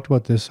 and I talked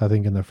about this, I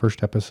think, in the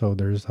first episode,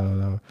 there's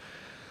a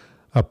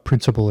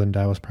principle in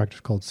Taoist practice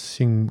called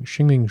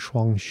Xingming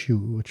Shuang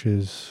Xu, which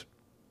is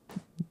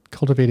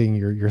cultivating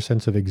your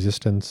sense of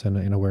existence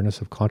and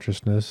awareness of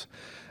consciousness,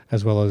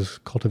 as well as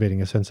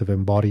cultivating a sense of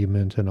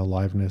embodiment and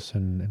aliveness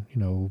and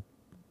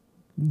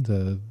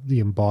the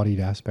embodied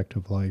aspect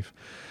of life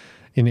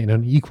in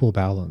an equal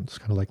balance,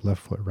 kind of like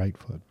left foot, right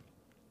foot.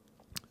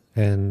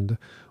 And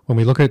when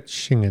we look at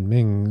Xing and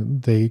Ming,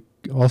 they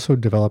also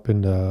develop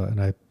into,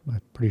 and I'm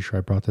pretty sure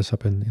I brought this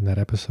up in that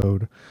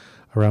episode,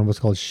 around what's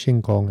called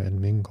Xinggong and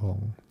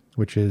Minggong,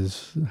 which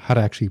is how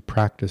to actually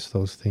practice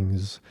those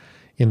things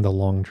in the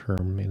long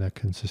term in a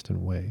consistent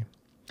way.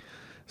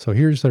 So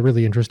here's a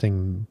really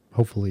interesting,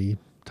 hopefully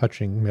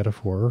touching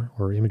metaphor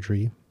or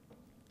imagery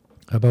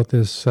about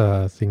this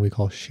thing we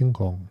call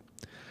Xinggong.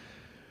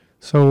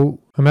 So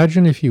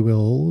imagine, if you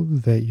will,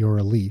 that you're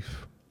a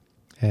leaf,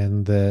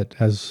 and that,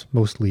 as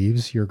most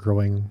leaves, you're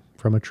growing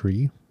from a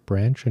tree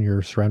branch, and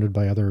you're surrounded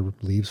by other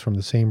leaves from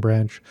the same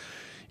branch.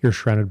 You're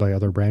surrounded by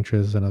other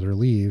branches and other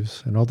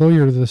leaves. And although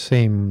you're the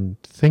same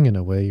thing in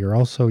a way, you're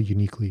also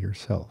uniquely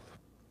yourself.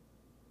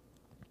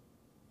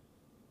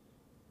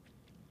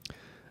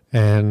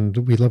 And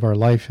we live our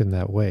life in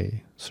that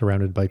way,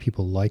 surrounded by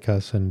people like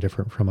us and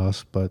different from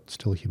us, but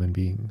still human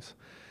beings.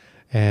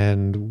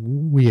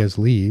 And we as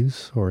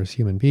leaves, or as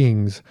human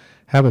beings,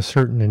 have a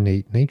certain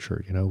innate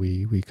nature.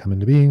 We come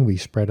into being, we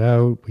spread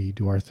out, we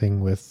do our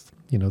thing with,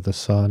 the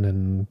sun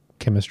and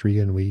chemistry,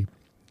 and we,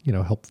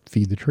 help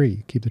feed the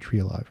tree, keep the tree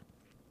alive.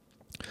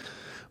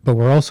 But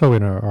we're also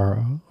in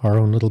our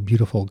own little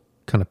beautiful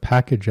kind of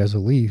package as a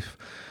leaf,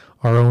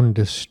 our own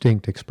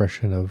distinct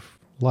expression of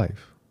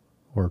life,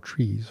 or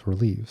trees, or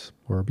leaves,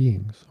 or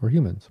beings, or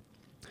humans.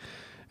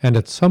 And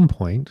at some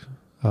point,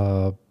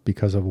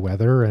 because of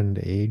weather and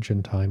age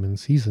and time and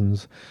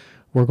seasons,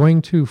 we're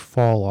going to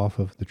fall off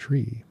of the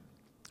tree.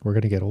 We're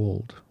going to get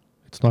old.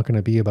 It's not going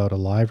to be about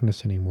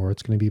aliveness anymore.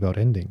 It's going to be about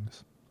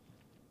endings.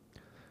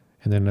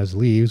 And then as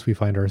leaves, we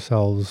find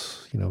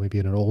ourselves, maybe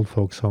in an old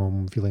folks'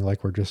 home, feeling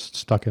like we're just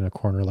stuck in a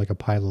corner, like a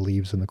pile of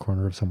leaves in the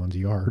corner of someone's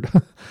yard.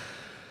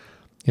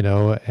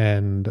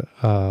 And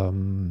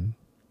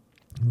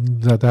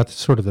that's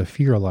sort of the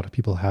fear a lot of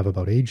people have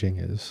about aging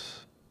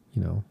is,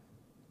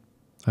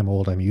 I'm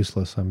old, I'm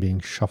useless, I'm being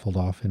shuffled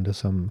off into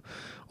some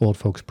old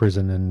folks'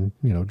 prison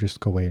and,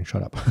 just go away and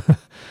shut up.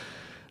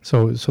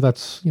 So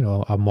that's,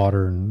 a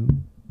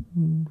modern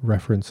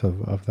reference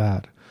of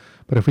that.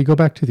 But if we go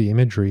back to the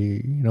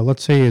imagery,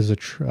 let's say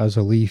as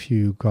a leaf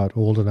you got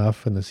old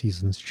enough and the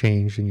seasons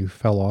changed and you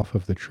fell off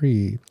of the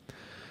tree,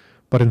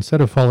 but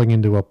instead of falling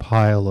into a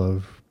pile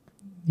of,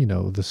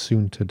 the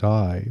soon to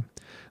die,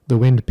 the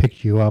wind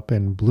picked you up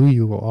and blew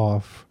you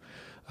off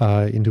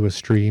into a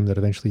stream that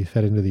eventually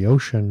fed into the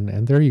ocean,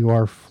 and there you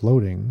are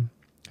floating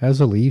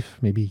as a leaf,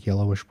 maybe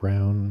yellowish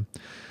brown,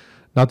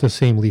 not the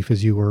same leaf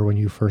as you were when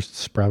you first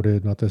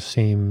sprouted, not the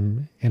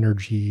same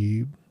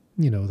energy,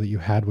 that you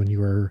had when you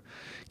were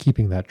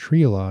keeping that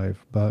tree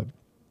alive, but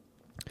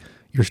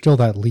you're still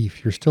that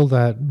leaf, you're still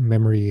that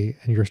memory,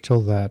 and you're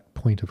still that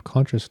point of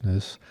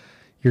consciousness.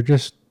 You're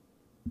just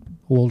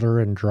older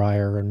and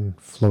drier and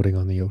floating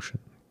on the ocean.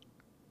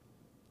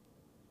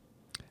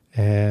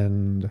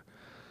 And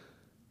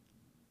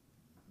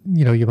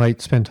you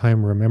might spend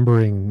time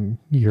remembering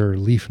your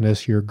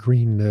leafness, your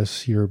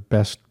greenness, your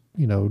best,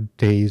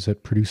 days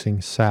at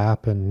producing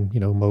sap and,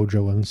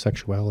 mojo and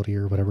sexuality,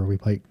 or whatever we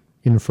might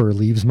infer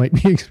leaves might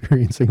be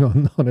experiencing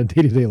on a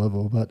day-to-day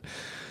level. But,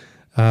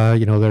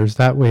 there's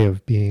that way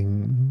of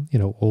being,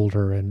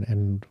 older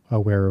and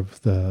aware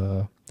of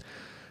the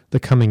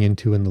coming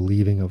into and the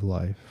leaving of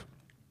life.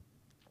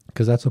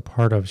 Because that's a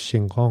part of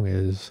Xinggong,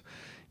 is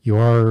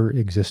your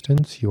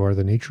existence, you are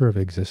the nature of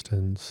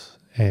existence,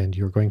 and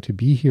you're going to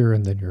be here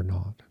and then you're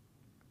not.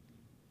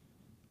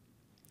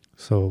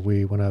 So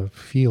we want to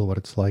feel what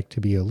it's like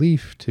to be a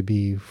leaf, to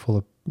be full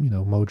of,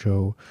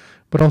 mojo,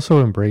 but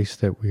also embrace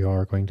that we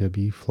are going to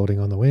be floating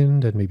on the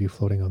wind and maybe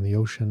floating on the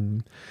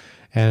ocean,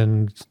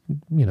 and,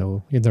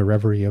 in the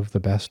reverie of the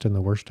best and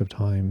the worst of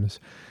times,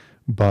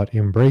 but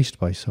embraced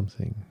by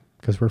something,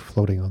 because we're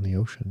floating on the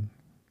ocean.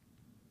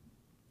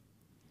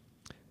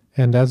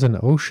 And as an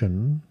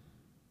ocean,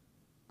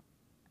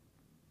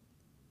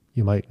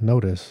 you might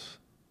notice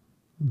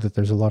that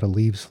there's a lot of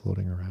leaves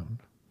floating around.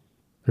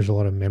 There's a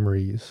lot of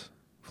memories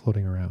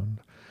floating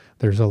around.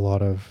 There's a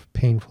lot of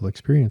painful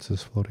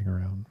experiences floating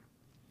around.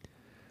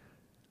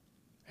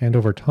 And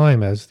over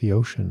time, as the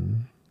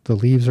ocean, the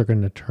leaves are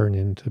going to turn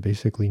into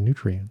basically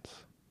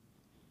nutrients.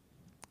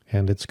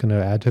 And it's going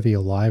to add to the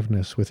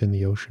aliveness within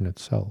the ocean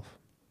itself.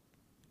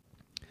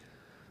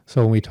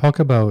 So when we talk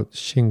about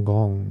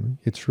Xinggong,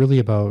 it's really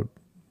about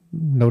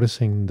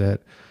noticing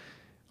that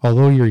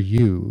although you're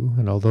you,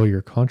 and although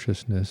you're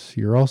consciousness,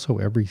 you're also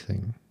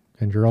everything.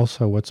 And you're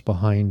also what's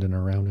behind and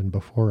around and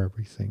before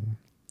everything,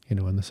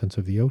 in the sense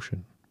of the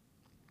ocean.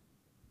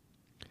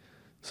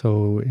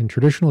 So in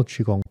traditional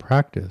Qigong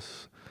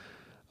practice,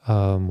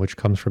 which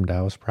comes from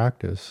Taoist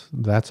practice,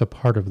 that's a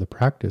part of the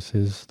practice,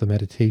 is the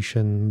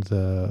meditation,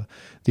 the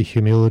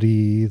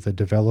humility, the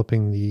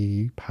developing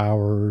the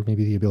power,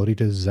 maybe the ability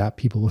to zap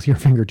people with your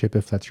fingertip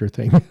if that's your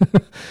thing.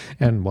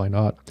 And why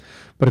not?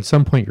 But at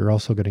some point, you're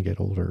also going to get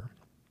older.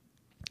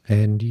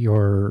 And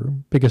your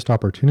biggest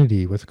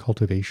opportunity with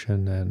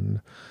cultivation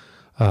and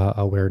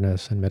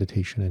awareness and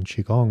meditation and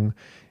Qigong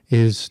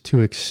is to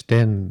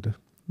extend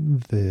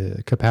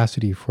the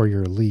capacity for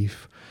your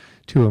leaf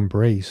to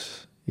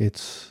embrace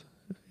its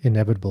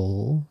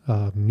inevitable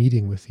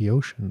meeting with the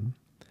ocean.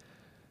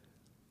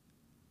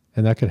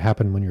 And that could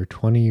happen when you're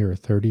 20 or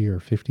 30 or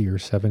 50 or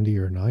 70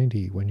 or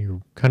 90, when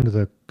you're kind of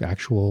the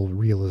actual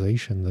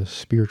realization, the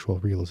spiritual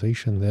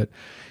realization that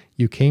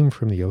you came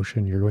from the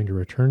ocean, you're going to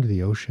return to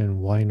the ocean.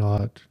 Why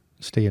not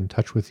stay in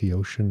touch with the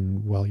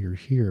ocean while you're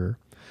here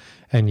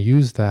and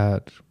use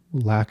that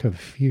lack of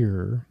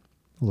fear,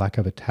 lack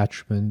of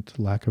attachment,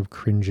 lack of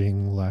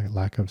cringing,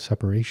 lack of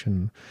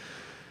separation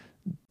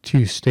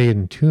to stay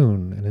in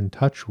tune and in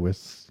touch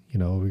with,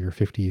 your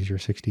 50s, your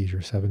 60s,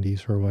 your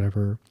 70s, or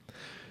whatever,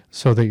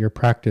 so that your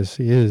practice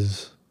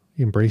is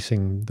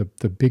embracing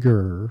the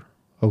bigger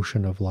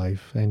ocean of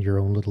life and your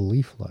own little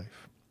leaf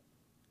life.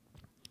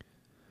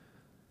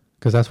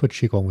 Because that's what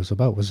Qigong was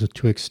about, was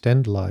to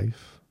extend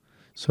life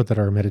so that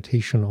our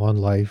meditation on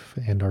life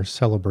and our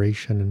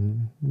celebration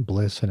and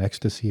bliss and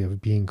ecstasy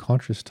of being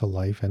conscious to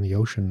life and the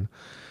ocean,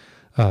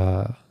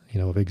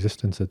 of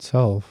existence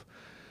itself,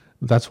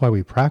 that's why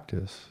we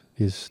practice,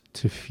 is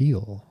to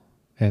feel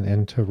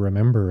and to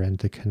remember and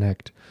to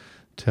connect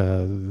to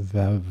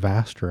the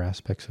vaster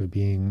aspects of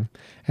being,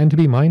 and to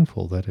be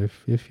mindful that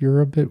if you're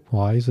a bit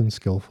wise and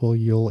skillful,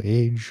 you'll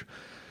age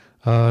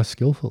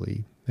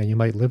skillfully, and you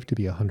might live to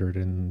be 100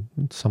 and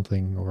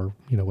something, or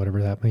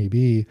whatever that may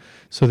be,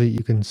 so that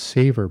you can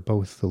savor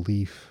both the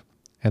leaf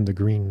and the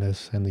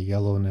greenness and the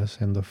yellowness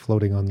and the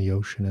floating on the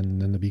ocean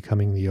and then the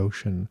becoming the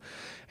ocean,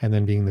 and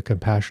then being the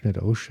compassionate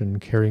ocean,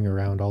 carrying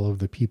around all of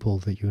the people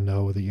that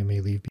you may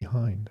leave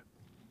behind,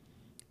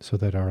 so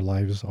that our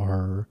lives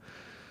are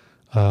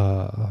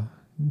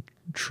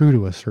true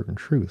to a certain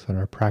truth, and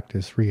our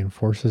practice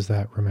reinforces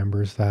that,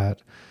 remembers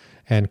that,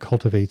 and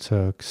cultivates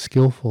a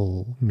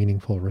skillful,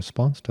 meaningful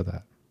response to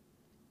that.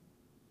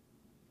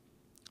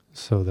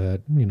 So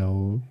that,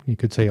 you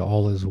could say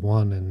all is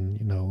one, and,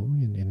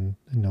 in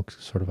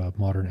sort of a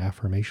modern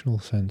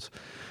affirmational sense.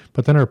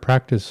 But then our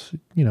practice,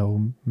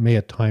 may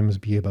at times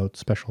be about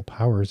special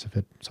powers if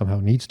it somehow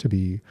needs to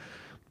be.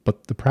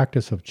 But the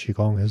practice of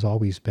Qigong has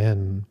always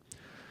been,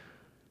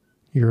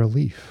 you're a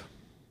leaf.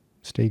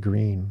 Stay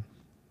green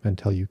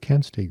until you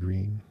can stay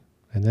green.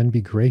 And then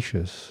be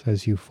gracious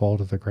as you fall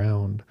to the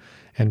ground.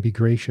 And be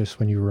gracious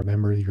when you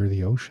remember you're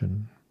the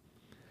ocean.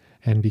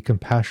 And be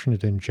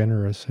compassionate and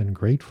generous and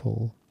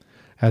grateful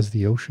as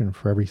the ocean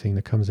for everything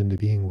that comes into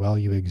being while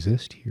you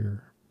exist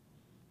here.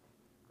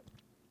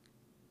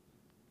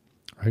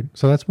 Right?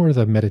 So that's more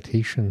the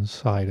meditation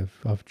side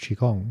of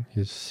Qigong,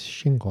 is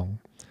Xinggong.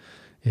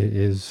 It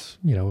is,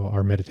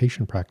 our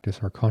meditation practice,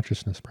 our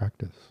consciousness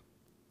practice,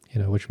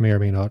 which may or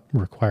may not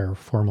require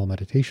formal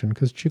meditation,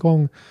 because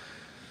Qigong,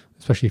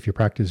 especially if you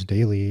practice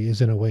daily, is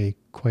in a way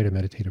quite a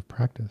meditative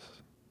practice.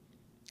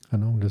 I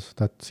don't know, does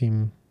that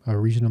seem a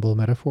reasonable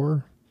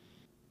metaphor?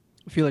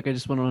 I feel like I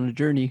just went on a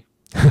journey.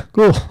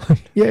 Cool.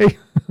 Yay.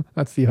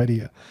 That's the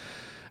idea.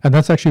 And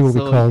that's actually what we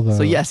call the...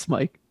 So yes,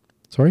 Mike.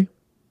 Sorry?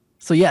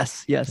 So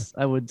yes,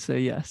 I would say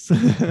yes.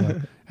 Yeah.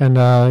 And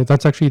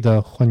that's actually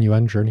the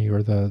Huanyuan journey,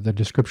 or the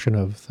description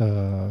of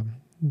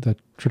the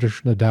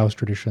tradition, the Taoist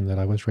tradition that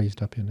I was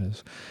raised up in,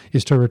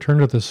 is to return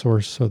to the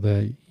source so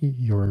that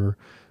your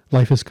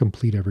life is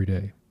complete every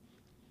day.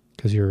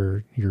 Because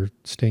you're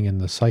staying in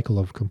the cycle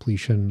of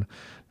completion,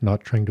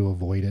 not trying to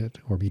avoid it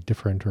or be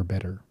different or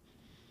better.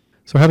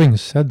 So having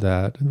said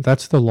that,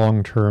 that's the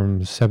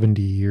long-term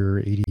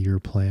 70-year, 80-year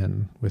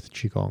plan with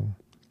Qigong.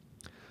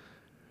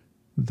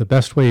 The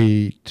best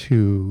way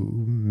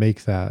to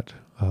make that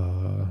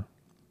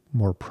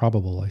more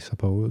probable, I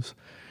suppose,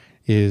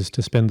 is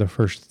to spend the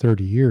first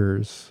 30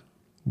 years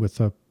with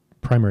a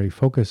primary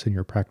focus in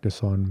your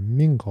practice on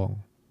Minggong.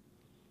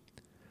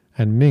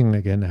 And Ming,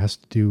 again, has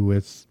to do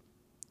with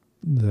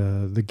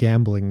the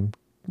gambling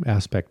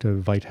aspect of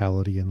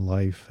vitality in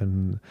life,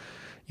 and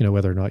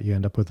whether or not you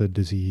end up with a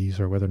disease,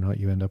 or whether or not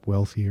you end up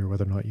wealthy, or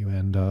whether or not you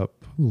end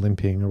up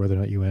limping, or whether or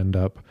not you end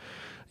up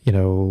you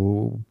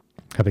know,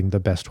 having the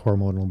best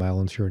hormonal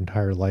balance your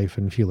entire life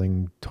and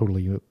feeling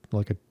totally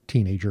like a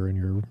teenager in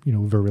your, you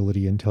know,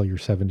 virility until you're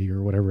 70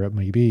 or whatever it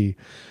may be.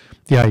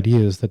 The idea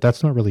is that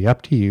that's not really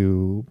up to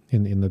you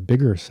in the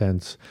bigger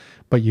sense,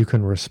 but you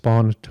can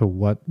respond to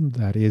what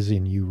that is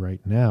in you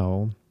right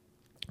now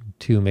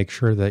to make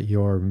sure that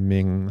your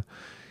Ming,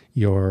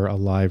 your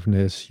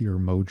aliveness, your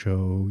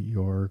mojo,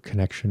 your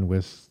connection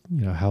with,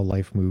 you know, how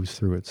life moves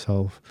through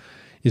itself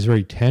is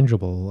very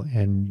tangible,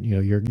 and you know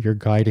you're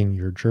guiding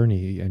your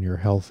journey and your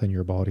health and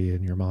your body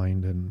and your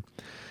mind and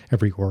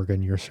every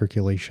organ, your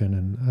circulation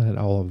and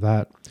all of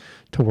that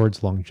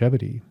towards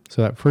longevity.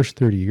 So that first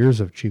 30 years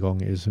of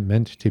Qigong is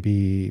meant to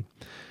be,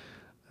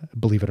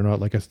 believe it or not,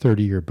 like a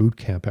 30-year boot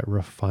camp at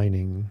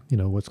refining, you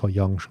know, what's called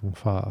Yang Sheng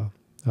Fa,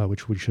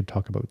 which we should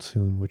talk about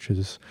soon, which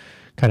is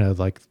kind of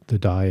like the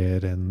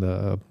diet and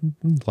the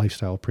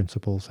lifestyle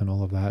principles and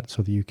all of that,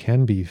 so that you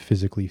can be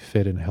physically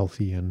fit and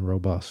healthy and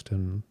robust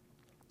and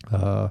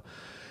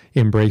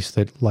embrace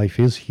that life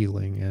is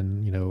healing.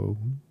 And, you know,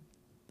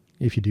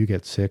 if you do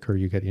get sick or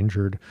you get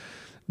injured,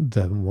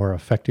 the more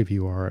effective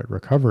you are at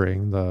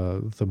recovering,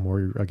 the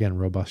more, again,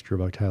 robust your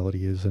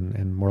vitality is,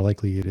 and more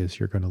likely it is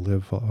you're going to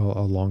live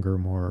a longer,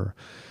 more,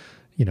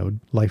 you know,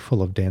 life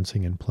full of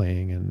dancing and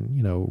playing and,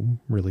 you know,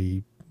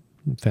 really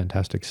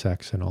fantastic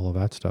sex and all of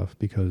that stuff.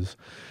 Because,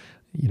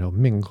 you know,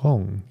 Ming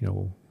Gong, you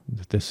know,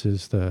 this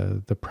is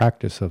the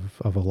practice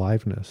of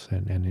aliveness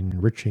and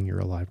enriching your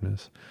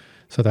aliveness.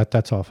 So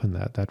that's often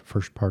that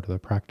first part of the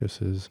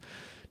practice is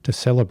to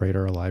celebrate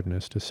our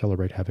aliveness, to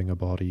celebrate having a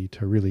body,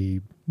 to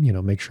really, you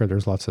know, make sure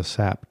there's lots of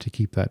sap to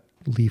keep that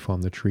leaf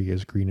on the tree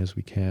as green as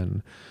we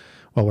can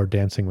while we're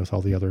dancing with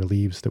all the other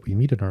leaves that we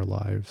meet in our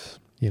lives,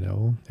 you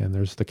know. And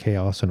there's the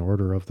chaos and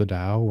order of the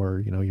Tao where,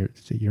 you know,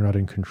 you're not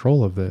in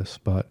control of this,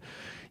 but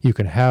you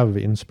can have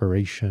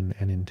inspiration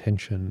and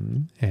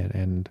intention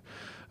and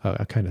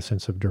a kind of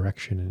sense of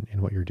direction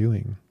in what you're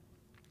doing.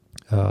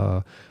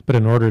 But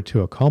in order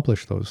to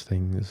accomplish those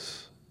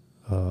things,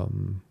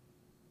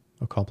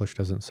 accomplish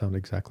doesn't sound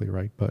exactly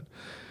right, but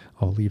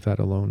I'll leave that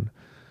alone.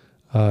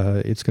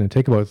 It's going to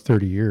take about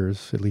 30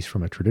 years, at least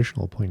from a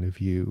traditional point of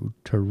view,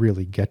 to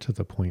really get to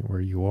the point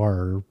where you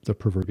are the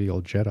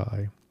proverbial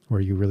Jedi,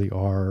 where you really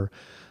are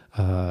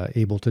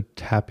able to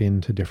tap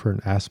into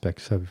different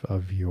aspects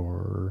of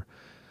your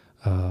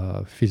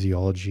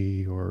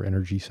physiology or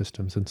energy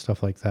systems and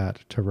stuff like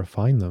that, to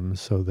refine them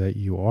so that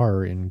you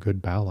are in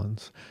good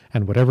balance.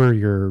 And whatever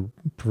your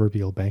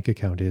proverbial bank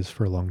account is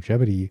for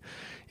longevity,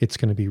 it's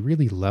going to be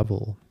really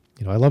level.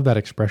 You know, I love that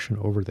expression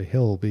 "over the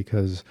hill"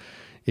 because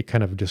it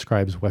kind of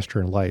describes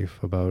Western life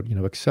about, you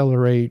know,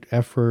 accelerate,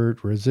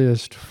 effort,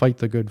 resist, fight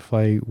the good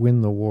fight,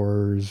 win the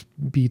wars,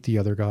 beat the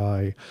other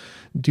guy,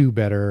 do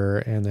better,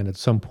 and then at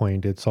some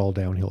point it's all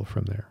downhill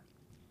from there.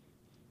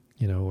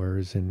 You know,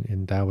 whereas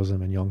in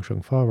Taoism and Yang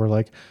Sheng Fa, we're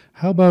like,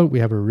 how about we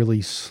have a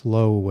really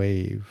slow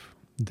wave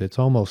that's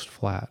almost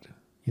flat,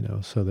 you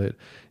know, so that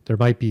there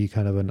might be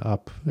kind of an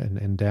up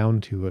and down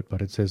to it,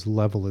 but it's as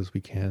level as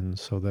we can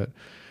so that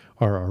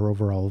our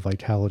overall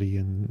vitality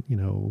and, you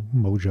know,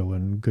 mojo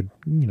and good,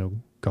 you know,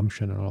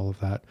 gumption and all of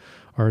that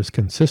are as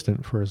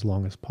consistent for as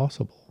long as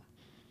possible.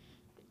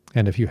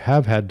 And if you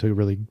have had to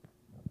really,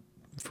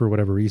 for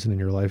whatever reason in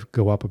your life,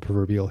 go up a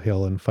proverbial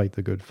hill and fight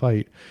the good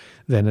fight,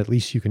 then at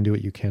least you can do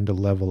what you can to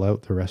level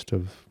out the rest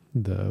of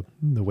the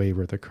wave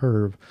or the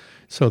curve,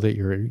 so that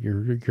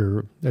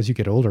you're as you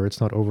get older, it's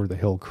not over the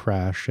hill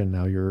crash and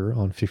now you're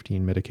on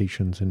 15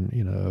 medications and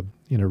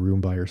in a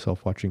room by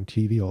yourself watching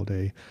TV all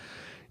day.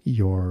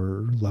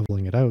 You're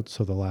leveling it out,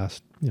 so the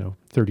last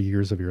 30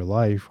 years of your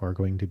life are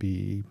going to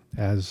be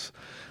as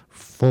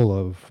full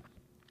of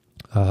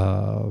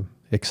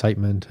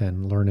excitement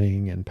and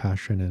learning and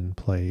passion and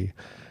play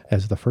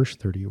as the first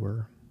 30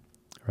 were,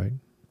 right?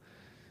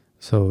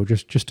 So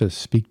just to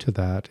speak to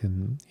that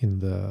in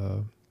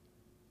the,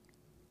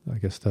 I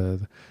guess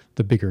the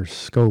bigger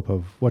scope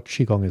of what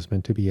Qigong is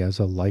meant to be as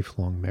a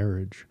lifelong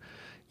marriage,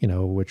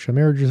 which a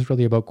marriage is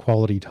really about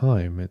quality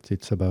time.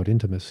 It's about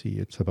intimacy.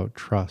 It's about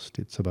trust.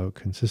 It's about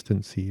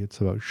consistency. It's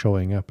about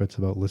showing up. It's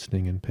about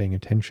listening and paying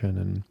attention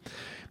and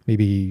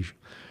maybe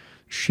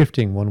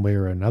shifting one way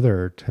or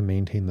another to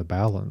maintain the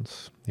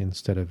balance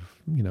instead of,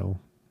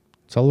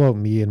 it's all about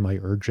me and my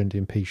urgent,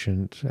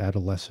 impatient,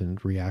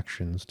 adolescent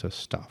reactions to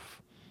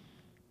stuff,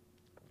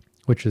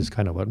 which is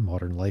kind of what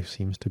modern life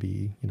seems to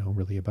be,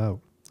 really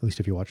about, at least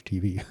if you watch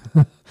TV.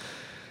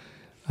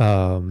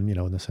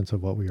 In the sense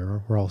of what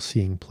we're all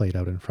seeing played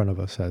out in front of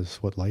us as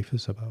what life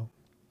is about.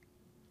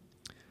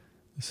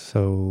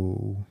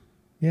 So,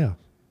 yeah.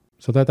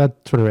 So that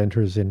sort of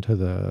enters into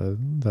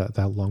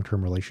that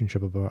long-term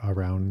relationship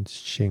around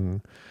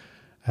Xing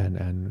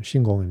and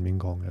Xinggong and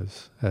Minggong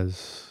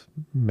as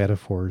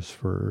metaphors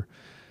for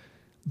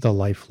the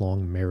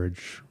lifelong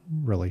marriage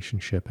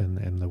relationship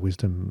and the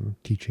wisdom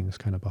teachings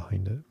kind of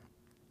behind it.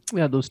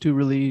 Yeah, those two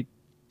really,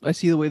 I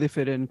see the way they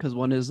fit in, because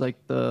one is like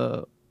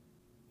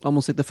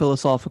almost like the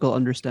philosophical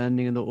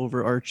understanding and the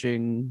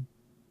overarching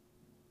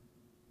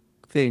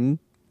thing,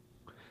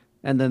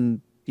 and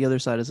then the other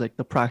side is like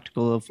the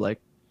practical of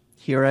like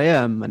here I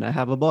am and I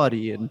have a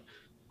body, and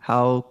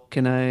how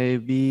can I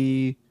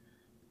be,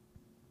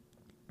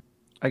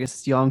 I guess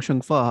it's Yang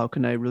Sheng Fa, how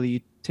can I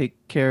really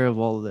take care of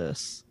all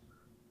this?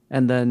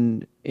 And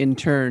then in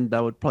turn,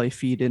 that would probably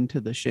feed into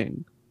the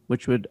Xing,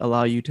 which would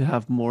allow you to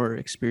have more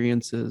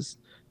experiences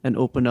and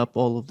open up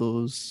all of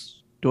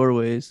those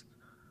doorways.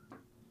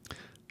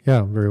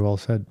 Yeah, very well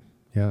said.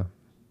 Yeah.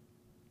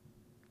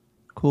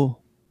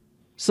 Cool.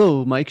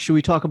 So, Mike, should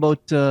we talk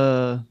about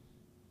kind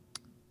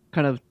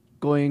of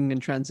going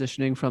and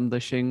transitioning from the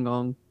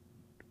Xinggong,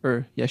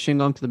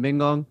 Xinggong to the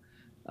Minggong?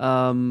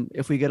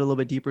 If we get a little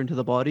bit deeper into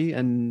the body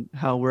and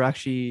how we're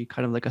actually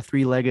kind of like a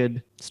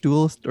three-legged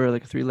stool or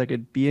like a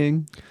three-legged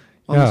being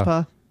on this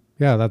path.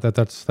 Yeah,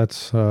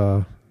 that's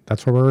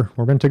where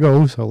we're meant to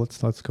go. So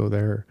let's go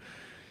there.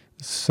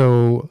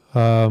 So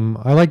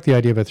I like the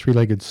idea of a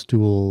three-legged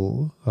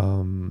stool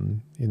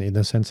in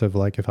the sense of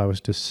like if I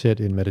was to sit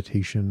in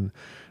meditation,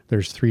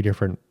 there's three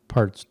different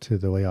parts to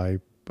the way I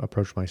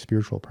approach my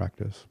spiritual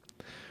practice.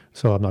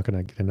 So I'm not going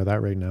to get into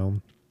that right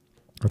now.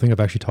 I think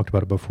I've actually talked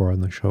about it before on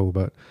the show,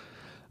 but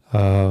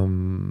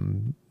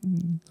I'm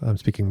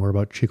speaking more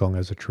about Qigong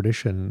as a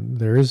tradition.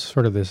 There is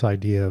sort of this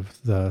idea of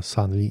the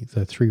Sanli,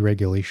 the three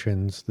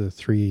regulations, the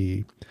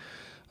three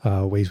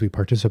ways we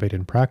participate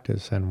in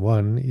practice. And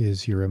one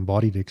is your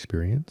embodied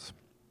experience.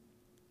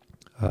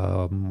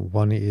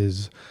 One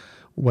is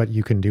what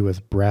you can do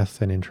with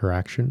breath and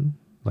interaction,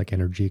 like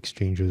energy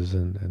exchanges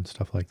and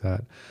stuff like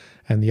that.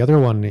 And the other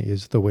one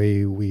is the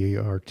way we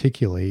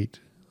articulate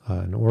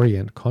and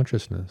orient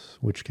consciousness,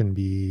 which can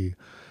be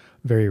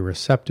very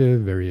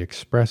receptive, very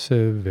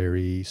expressive,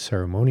 very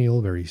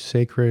ceremonial, very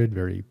sacred,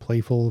 very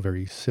playful,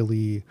 very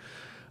silly.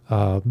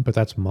 But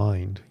that's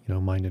mind,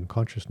 mind and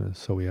consciousness.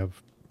 So we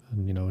have,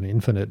 an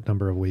infinite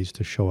number of ways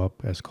to show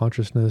up as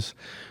consciousness.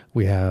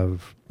 We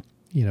have,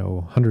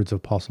 hundreds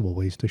of possible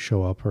ways to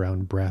show up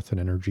around breath and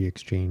energy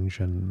exchange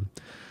and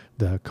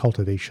the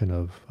cultivation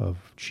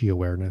of chi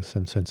awareness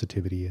and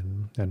sensitivity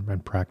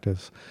and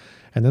practice.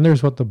 And then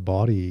there's what the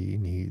body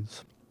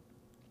needs,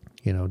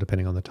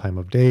 depending on the time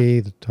of day,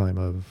 the time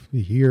of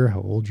the year,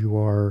 how old you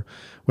are,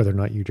 whether or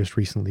not you just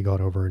recently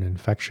got over an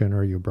infection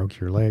or you broke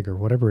your leg or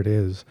whatever it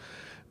is.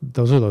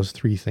 Those are those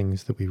three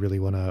things that we really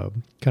want to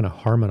kind of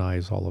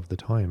harmonize all of the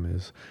time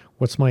is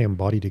what's my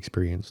embodied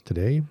experience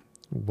today?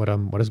 What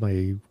is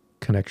my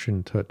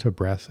connection to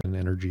breath and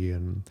energy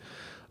and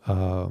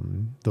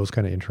those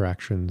kind of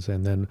interactions?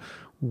 And then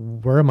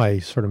where am I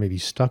sort of maybe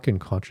stuck in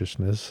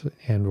consciousness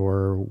and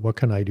or what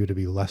can I do to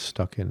be less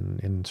stuck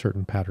in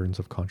certain patterns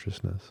of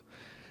consciousness?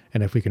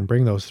 And if we can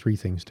bring those three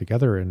things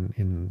together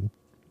in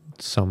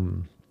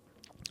some,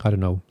 I don't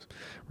know,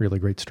 really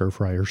great stir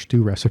fry or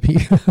stew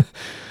recipe,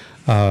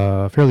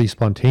 fairly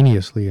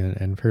spontaneously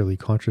and fairly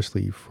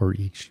consciously for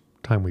each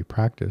time we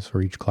practice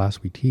or each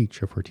class we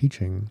teach, if we're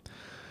teaching,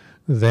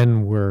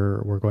 then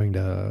we're going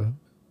to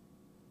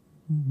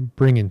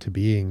bring into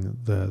being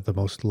the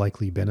most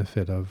likely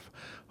benefit of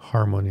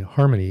harmony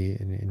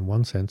in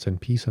one sense and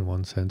peace in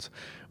one sense,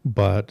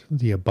 but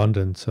the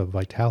abundance of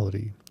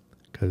vitality,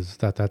 because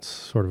that's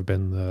sort of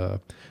been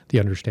the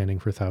understanding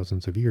for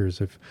thousands of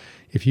years.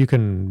 If you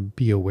can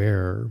be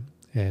aware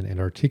and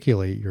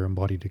articulate your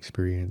embodied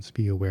experience,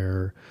 be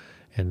aware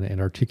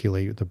and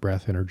articulate the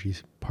breath energy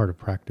part of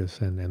practice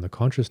and the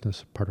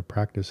consciousness part of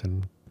practice,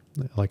 and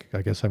like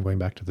I guess I'm going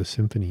back to the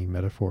symphony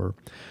metaphor,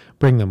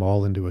 bring them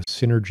all into a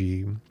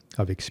synergy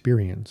of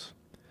experience.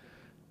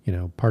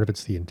 Part of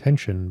it's the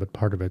intention, but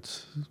part of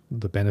it's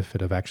the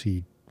benefit of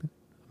actually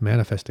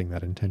manifesting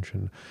that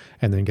intention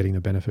and then getting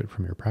the benefit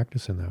from your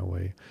practice in that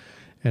way.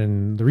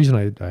 And the reason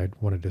I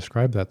want to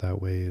describe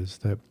that way is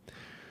that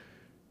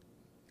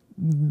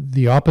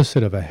the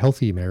opposite of a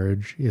healthy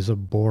marriage is a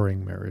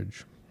boring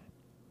marriage,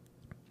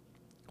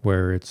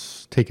 where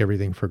it's take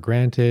everything for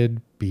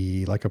granted,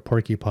 be like a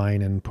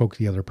porcupine and poke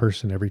the other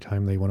person every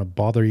time they want to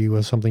bother you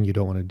with something you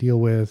don't want to deal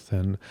with.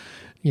 And,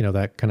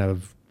 that kind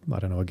of, I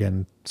don't know,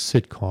 again,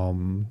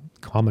 sitcom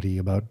comedy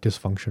about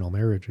dysfunctional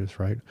marriages,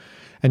 right?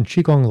 And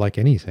Qigong, like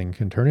anything,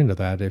 can turn into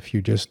that if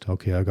you just,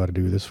 okay, I got to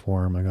do this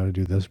form, I got to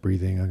do this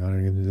breathing, I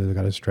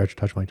got to stretch,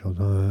 touch my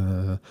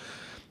toes,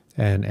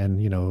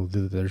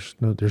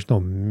 there's no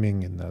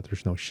Ming in that,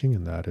 there's no Xing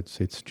in that.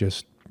 It's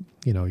just,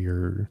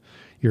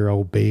 you're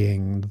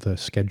obeying the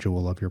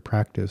schedule of your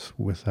practice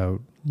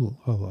without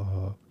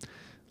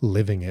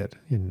living it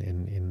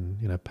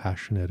in a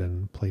passionate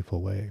and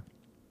playful way.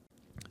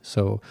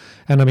 So,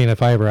 and I mean,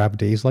 if I ever have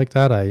days like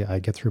that, I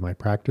get through my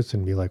practice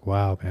and be like,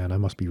 wow, man, I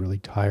must be really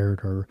tired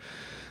or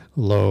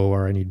low,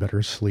 or I need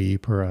better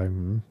sleep, or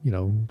I'm,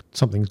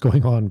 something's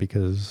going on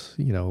because,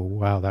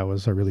 wow, that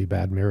was a really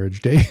bad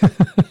marriage day.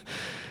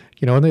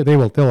 And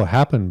they'll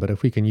happen, but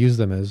if we can use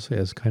them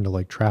as kind of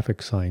like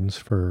traffic signs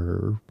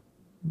for,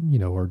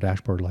 or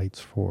dashboard lights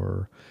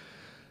for,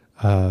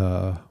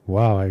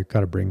 wow, I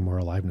got to bring more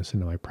aliveness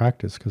into my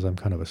practice because I'm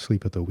kind of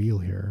asleep at the wheel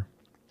here,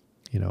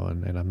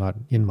 and I'm not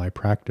in my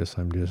practice,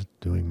 I'm just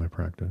doing my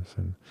practice.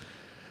 And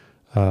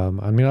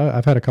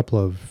I've had a couple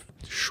of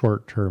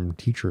short-term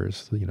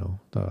teachers,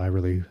 that I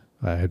really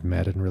I had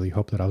met and really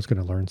hoped that I was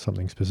going to learn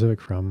something specific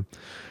from.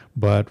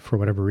 But for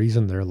whatever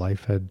reason, their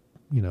life had,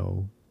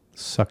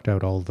 sucked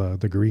out all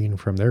the green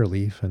from their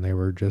leaf, and they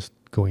were just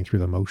going through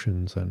the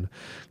motions. And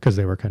because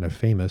they were kind of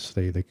famous,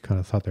 they kind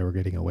of thought they were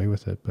getting away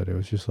with it. But it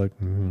was just like,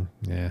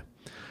 yeah,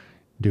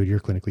 dude, you're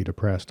clinically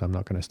depressed. I'm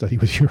not going to study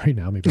with you right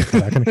now. Maybe I'll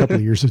come back in a couple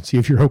of years and see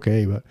if you're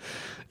okay. But,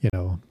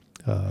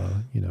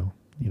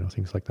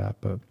 things like that.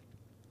 But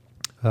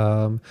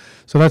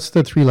so that's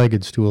the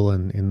three-legged stool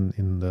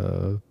in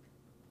the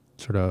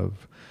sort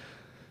of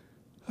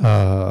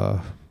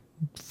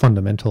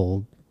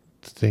fundamental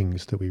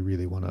things that we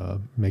really want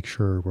to make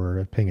sure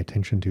we're paying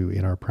attention to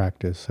in our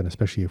practice, and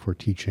especially if we're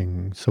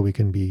teaching, so we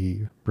can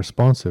be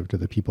responsive to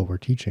the people we're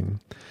teaching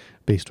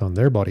based on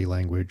their body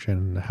language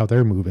and how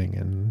they're moving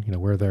and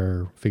where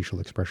their facial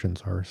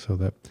expressions are, so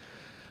that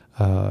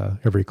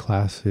every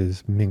class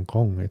is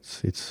Mingkong.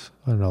 It's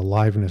an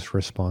aliveness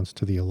response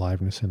to the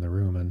aliveness in the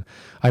room. And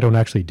I don't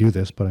actually do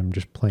this, but I'm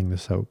just playing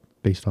this out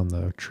based on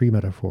the tree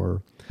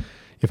metaphor.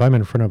 If I'm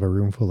in front of a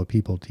room full of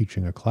people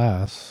teaching a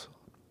class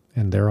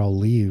and they're all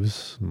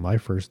leaves, my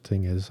first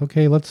thing is,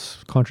 okay,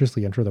 let's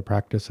consciously enter the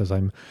practice as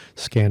I'm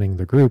scanning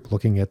the group,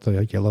 looking at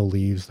the yellow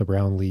leaves, the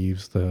brown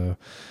leaves, the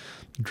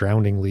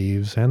drowning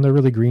leaves, and the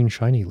really green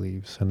shiny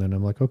leaves. And then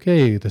I'm like,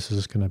 okay, this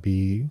is going to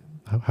be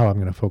how I'm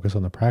going to focus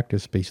on the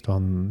practice based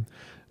on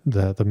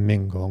the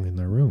Mingong in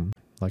the room,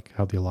 like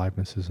how the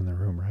aliveness is in the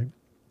room, right?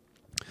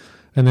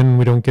 And then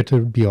we don't get to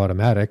be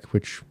automatic,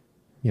 which,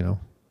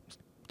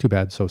 too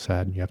bad, so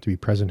sad. You have to be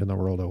present in the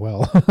world as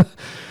well,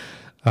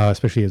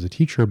 especially as a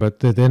teacher.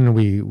 But then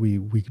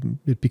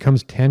it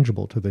becomes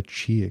tangible to the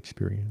chi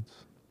experience,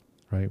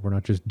 right? We're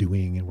not just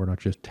doing, and we're not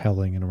just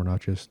telling, and we're not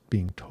just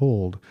being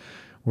told.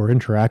 We're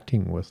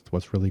interacting with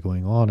what's really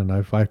going on. And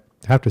I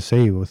have to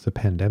say, with the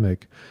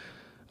pandemic,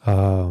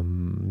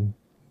 I'm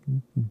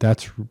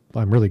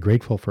really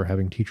grateful for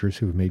having teachers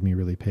who have made me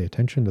really pay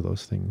attention to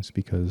those things,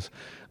 because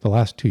the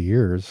last 2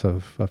 years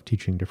of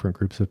teaching different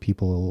groups of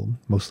people,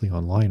 mostly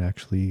online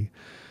actually,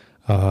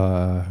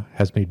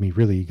 has made me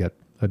really get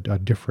a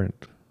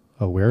different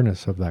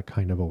awareness of that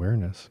kind of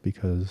awareness,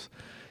 because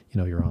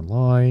you're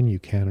online, you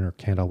can or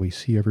can't always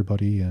see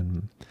everybody,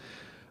 and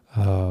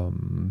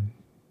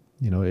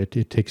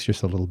it takes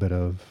just a little bit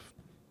of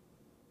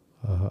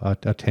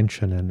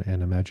attention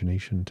and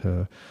imagination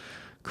to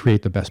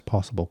create the best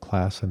possible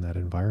class in that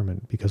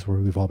environment, because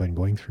we've all been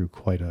going through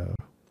quite an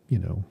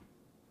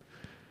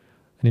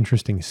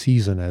interesting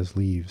season as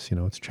leaves.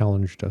 It's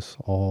challenged us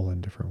all in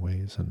different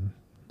ways, and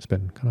it's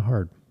been kind of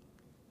hard.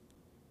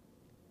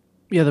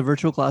 Yeah, the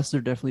virtual classes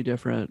are definitely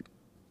different.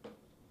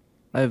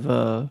 I've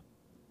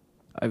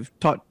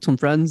taught some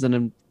friends, and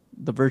in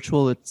the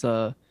virtual, it's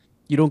you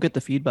don't get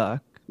the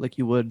feedback like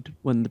you would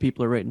when the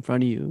people are right in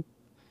front of you.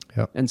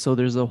 Yep. And so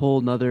there's a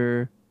whole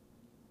nother,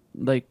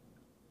 like,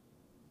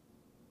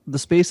 the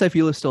space I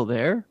feel is still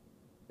there.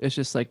 It's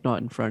just like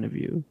not in front of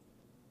you.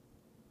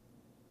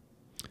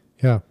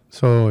 Yeah.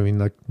 So, I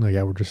mean,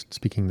 we're just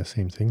speaking the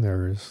same thing.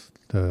 There's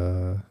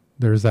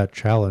that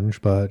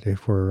challenge, but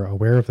if we're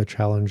aware of the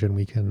challenge and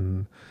we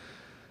can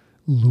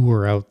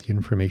lure out the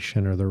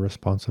information or the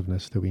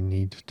responsiveness that we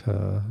need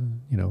to,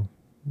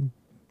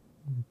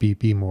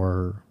 be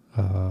more,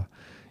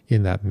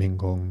 in that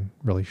Mingong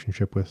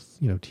relationship with,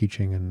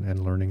 teaching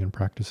and learning and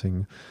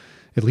practicing,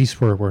 at least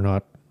we're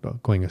not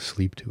going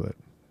asleep to it.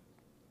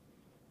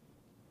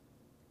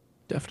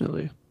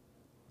 Definitely.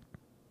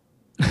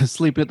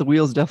 Sleeping at the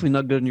wheel is definitely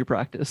not good in your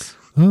practice.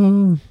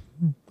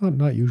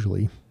 Not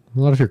usually.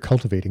 Not if you're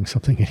cultivating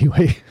something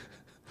anyway.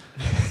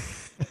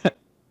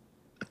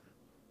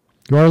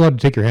 You are allowed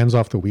to take your hands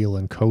off the wheel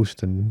and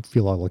coast and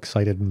feel all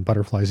excited and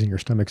butterflies in your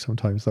stomach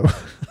sometimes, though.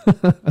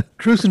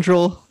 Cruise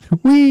control.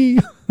 Whee!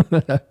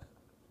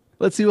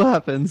 Let's see what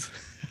happens.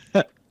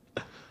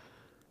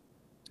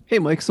 Hey,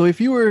 Mike, so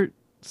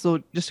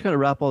just to kind of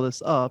wrap all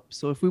this up,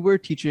 so if we were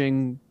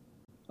teaching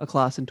a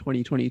class in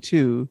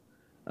 2022,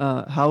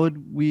 how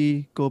would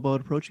we go about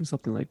approaching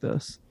something like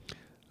this?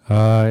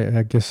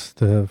 I guess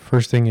the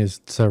first thing is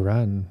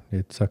tsaran.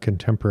 It's a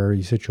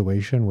contemporary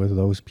situation with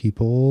those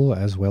people,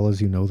 as well as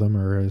you know them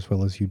or as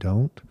well as you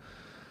don't.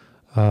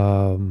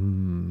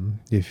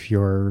 If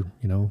you're,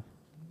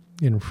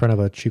 in front of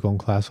a Qigong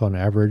class on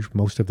average,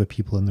 most of the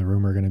people in the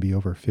room are going to be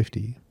over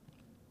 50.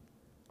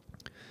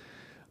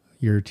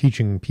 You're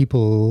teaching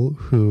people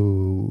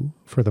who,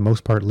 for the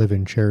most part, live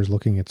in chairs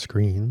looking at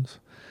screens.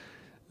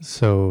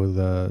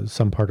 So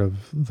some part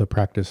of the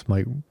practice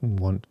might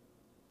want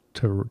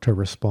to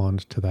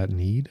respond to that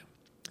need.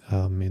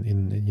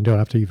 And you don't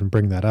have to even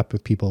bring that up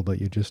with people,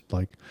 but you just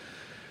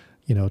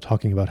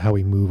talking about how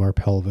we move our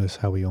pelvis,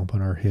 how we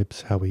open our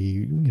hips, how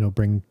we,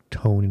 bring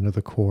tone into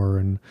the core.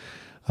 And,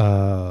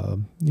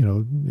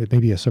 it may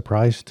be a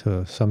surprise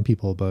to some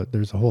people, but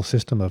there's a whole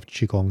system of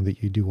Qigong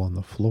that you do on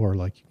the floor,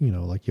 like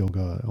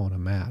yoga on a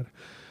mat.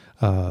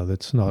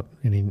 That's not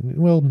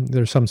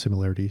there's some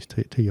similarities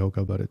to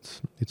yoga, but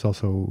it's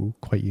also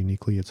quite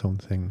uniquely its own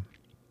thing.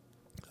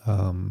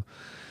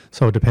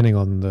 So depending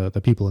on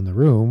the people in the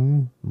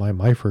room,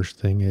 my first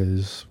thing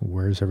is,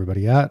 where's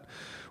everybody at?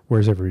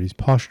 Where's everybody's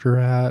posture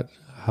at?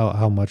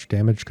 How much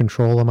damage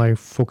control am I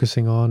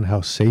focusing on? How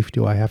safe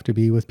do I have to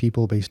be with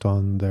people based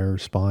on their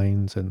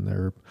spines and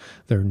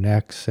their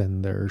necks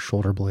and their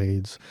shoulder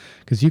blades?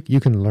 Because you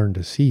can learn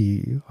to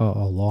see a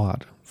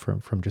lot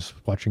from just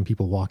watching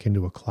people walk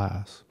into a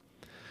class.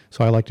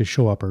 So I like to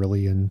show up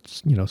early and,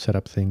 set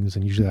up things.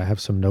 And usually I have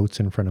some notes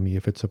in front of me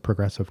if it's a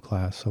progressive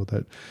class, so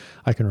that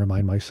I can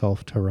remind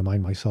myself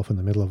in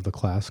the middle of the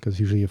class. Because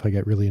usually if I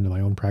get really into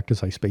my own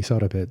practice, I space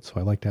out a bit. So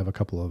I like to have a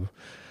couple of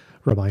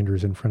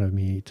reminders in front of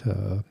me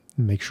to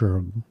make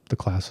sure the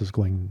class is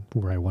going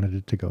where I wanted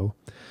it to go.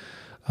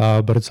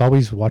 But it's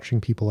always watching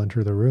people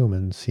enter the room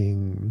and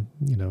seeing,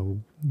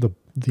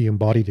 the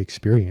embodied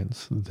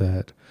experience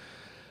that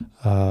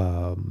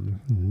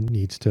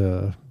needs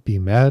to be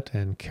met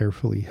and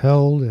carefully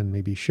held and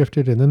maybe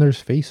shifted. And then there's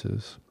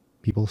faces.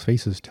 People's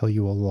faces tell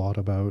you a lot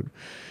about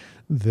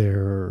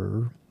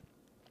their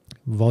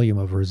volume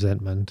of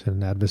resentment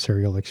and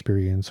adversarial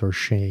experience or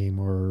shame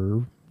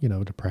or,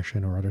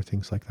 depression or other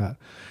things like that.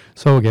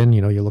 So again,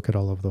 you look at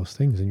all of those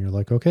things and you're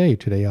like, okay,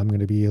 today I'm going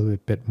to be a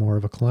bit more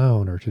of a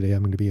clown, or today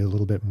I'm going to be a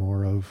little bit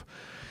more of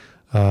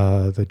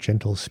the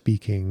gentle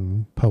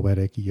speaking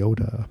poetic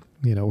Yoda,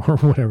 or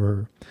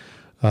whatever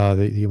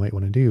that you might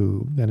want to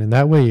do. And in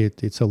that way,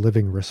 it's a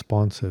living,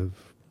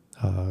 responsive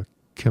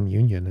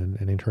communion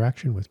and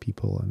interaction with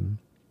people. And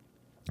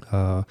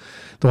the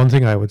one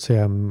thing I would say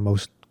I'm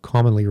most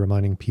commonly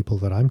reminding people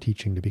that I'm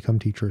teaching to become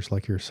teachers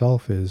like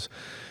yourself is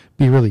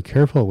be really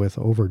careful with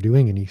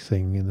overdoing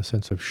anything in the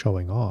sense of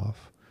showing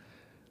off.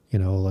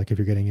 Like if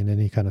you're getting in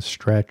any kind of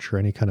stretch or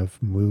any kind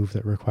of move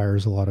that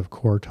requires a lot of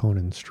core tone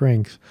and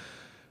strength,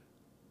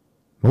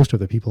 most of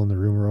the people in the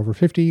room are over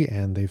 50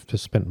 and they've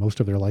just spent most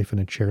of their life in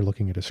a chair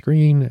looking at a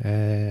screen,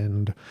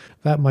 and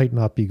that might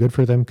not be good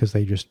for them because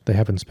they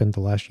haven't spent the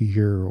last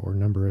year or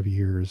number of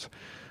years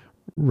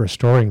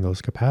restoring those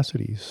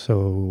capacities.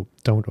 So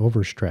don't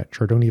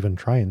overstretch, or don't even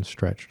try and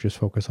stretch. Just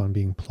focus on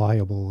being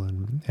pliable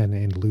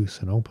and loose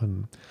and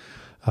open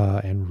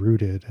and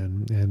rooted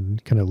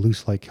and kind of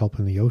loose like kelp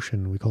in the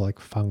ocean. We call like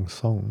fang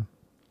song,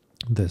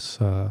 this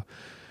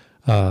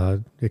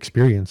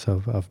experience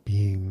of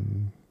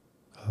being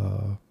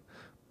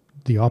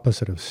the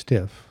opposite of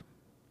stiff,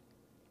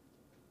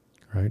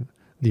 right?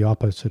 The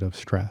opposite of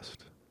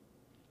stressed.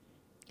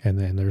 And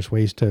then there's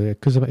ways to,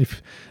 because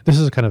if this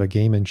is kind of a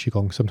game in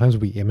Qigong, sometimes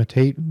we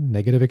imitate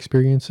negative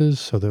experiences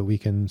so that we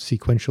can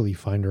sequentially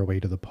find our way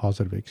to the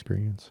positive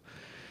experience.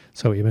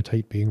 So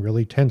imitate being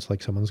really tense,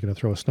 like someone's going to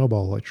throw a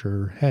snowball at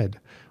your head.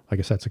 I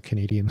guess that's a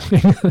Canadian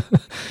thing.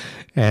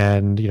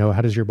 And,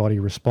 how does your body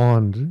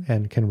respond?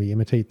 And can we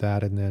imitate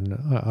that and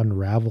then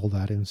unravel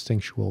that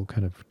instinctual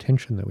kind of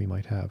tension that we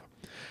might have?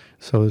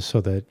 So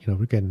that,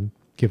 again,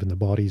 given the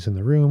bodies in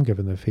the room,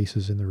 given the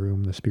faces in the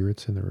room, the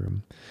spirits in the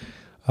room,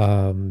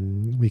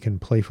 we can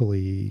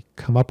playfully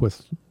come up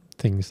with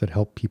things that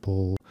help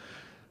people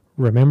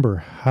remember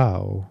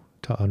how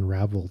to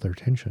unravel their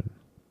tension.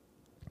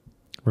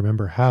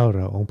 Remember how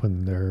to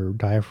open their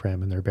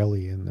diaphragm and their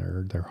belly and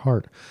their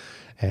heart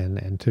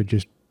and to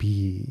just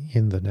be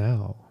in the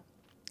now,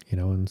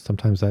 and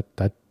sometimes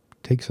that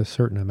takes a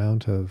certain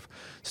amount of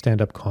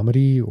stand-up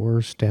comedy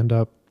or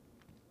stand-up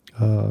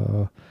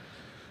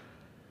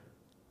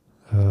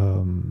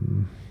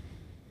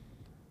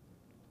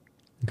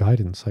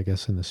guidance, I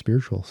guess, in the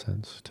spiritual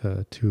sense,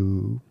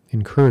 to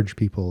encourage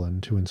people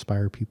and to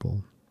inspire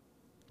people.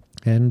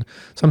 And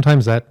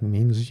sometimes that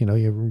means,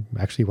 you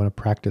actually want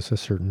to practice a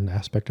certain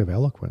aspect of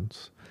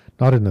eloquence,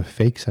 not in the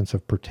fake sense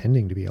of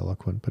pretending to be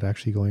eloquent, but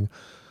actually going,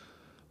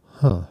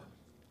 and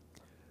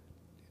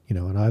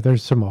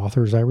there's some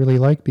authors I really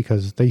like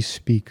because they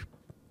speak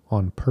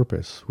on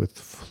purpose with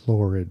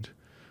florid,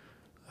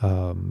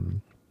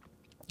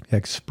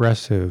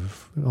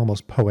 expressive,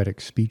 almost poetic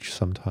speech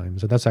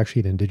sometimes. And that's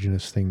actually an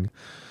indigenous thing.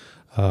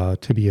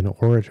 To be an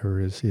orator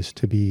is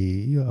to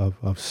be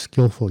of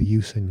skillful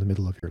use in the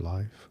middle of your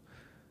life.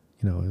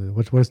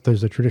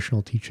 There's a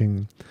traditional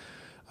teaching,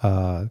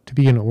 to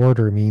be an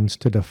orator means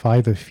to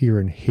defy the fear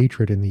and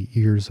hatred in the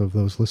ears of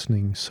those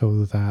listening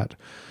so that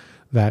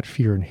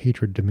fear and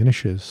hatred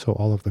diminishes, so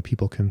all of the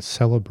people can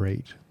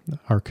celebrate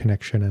our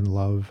connection and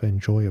love and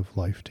joy of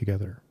life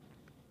together.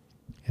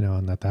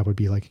 And that would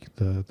be like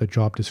the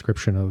job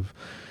description of,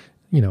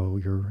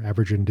 your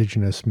average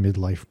indigenous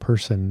midlife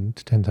person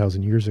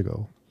 10,000 years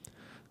ago.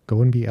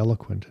 Go and be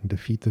eloquent and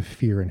defeat the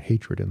fear and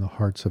hatred in the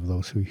hearts of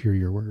those who hear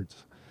your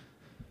words.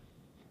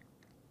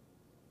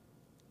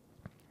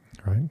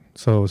 Right.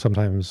 So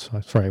sometimes,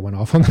 sorry, I went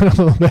off on that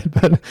a little bit,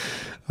 but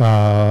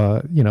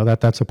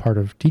that's a part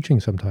of teaching.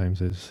 Sometimes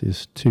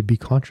is to be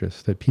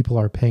conscious that people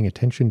are paying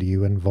attention to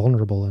you in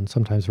vulnerable and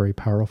sometimes very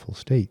powerful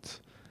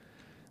states.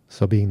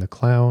 So being the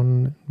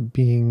clown,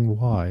 being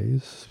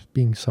wise,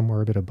 being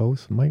somewhere a bit of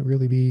both might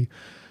really be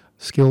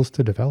skills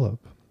to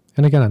develop.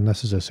 And again,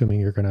 this is assuming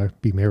you're going to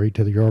be married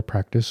to your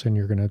practice and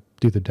you're going to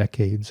do the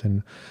decades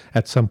and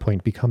at some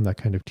point become that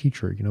kind of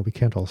teacher. We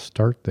can't all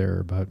start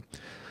there, but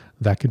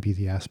that could be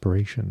the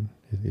aspiration,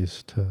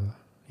 is to,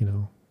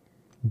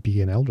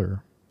 be an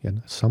elder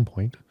at some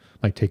point,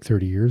 Might take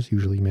 30 years,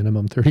 usually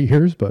minimum 30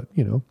 years, but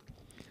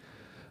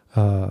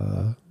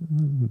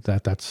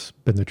that's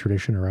been the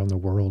tradition around the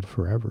world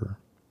forever.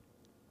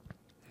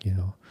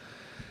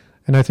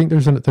 And I think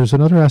there's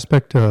another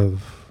aspect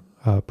of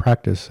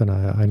practice, and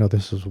I know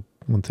this is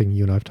one thing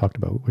you and I've talked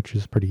about, which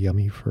is pretty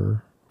yummy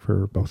for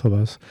both of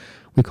us.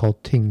 We call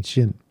ting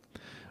jin,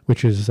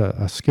 which is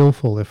a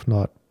skillful, if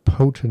not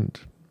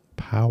potent,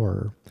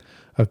 power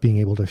of being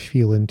able to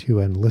feel into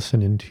and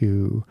listen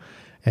into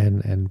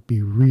and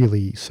be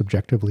really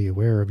subjectively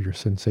aware of your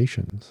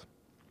sensations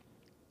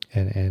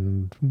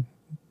and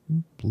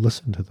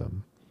listen to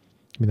them.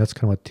 I mean, that's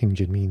kind of what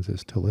Tingjin means,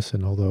 is to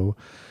listen, although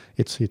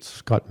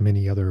it's got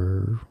many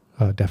other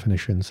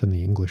definitions in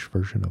the English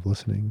version of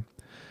listening.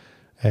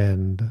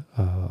 And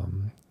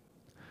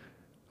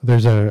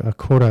there's a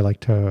quote I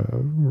like to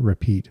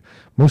repeat.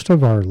 Most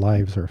of our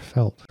lives are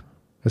felt,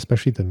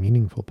 especially the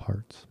meaningful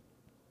parts.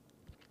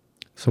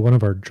 So one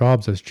of our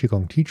jobs as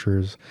Qigong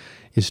teachers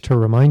is to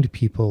remind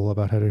people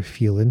about how to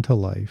feel into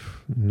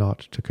life, not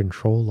to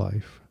control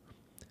life.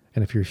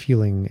 And if you're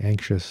feeling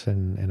anxious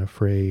and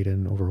afraid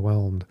and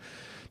overwhelmed,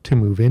 to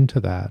move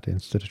into that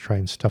instead of try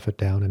and stuff it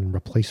down and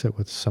replace it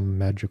with some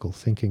magical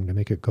thinking to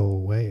make it go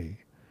away.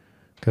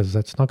 Because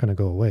that's not going to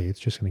go away. It's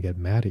just going to get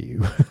mad at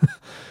you.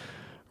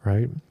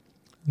 Right?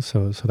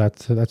 So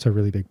that's a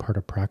really big part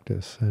of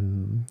practice.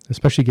 And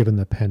especially given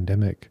the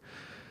pandemic,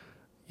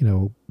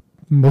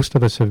 most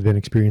of us have been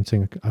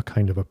experiencing a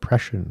kind of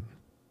oppression,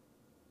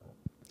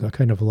 a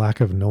kind of lack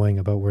of knowing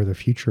about where the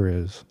future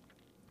is.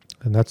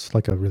 And that's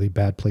like a really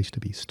bad place to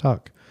be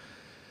stuck.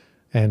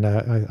 And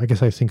I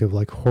guess I think of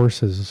like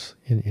horses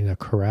in a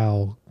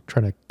corral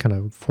trying to kind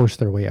of force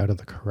their way out of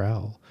the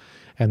corral.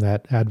 And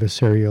that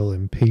adversarial,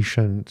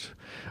 impatient,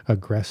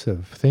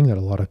 aggressive thing that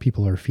a lot of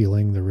people are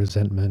feeling, the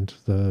resentment,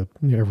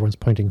 everyone's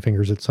pointing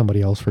fingers at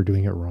somebody else for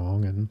doing it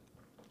wrong, and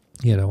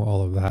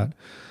all of that.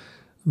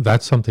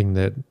 That's something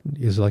that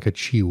is like a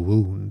qi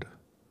wound.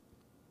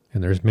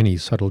 And there's many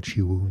subtle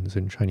qi wounds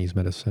in Chinese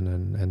medicine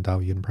and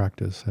Daoyin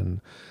practice. And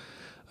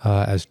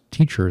as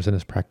teachers and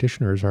as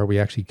practitioners, are we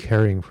actually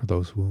caring for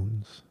those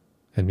wounds?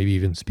 And maybe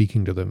even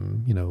speaking to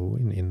them,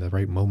 in the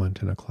right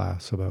moment in a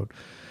class about,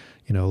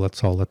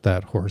 let's all let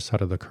that horse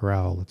out of the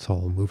corral. Let's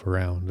all move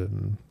around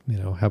and,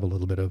 have a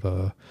little bit of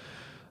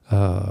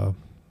I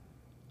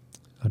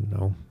don't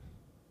know,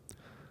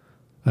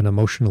 an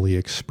emotionally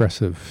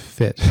expressive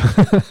fit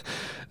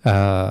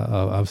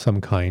of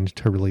some kind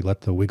to really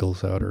let the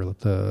wiggles out or let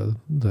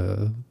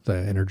the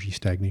energy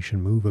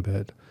stagnation move a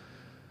bit.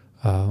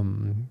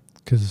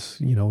 Because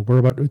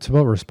it's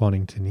about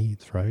responding to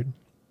needs, right?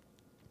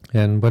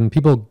 And when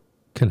people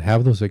can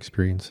have those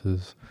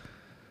experiences,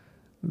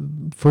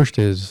 first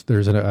is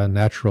there's a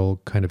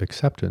natural kind of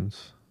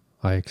acceptance.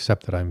 I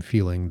accept that I'm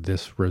feeling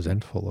this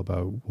resentful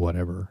about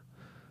whatever.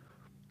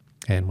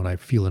 And when I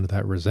feel into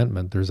that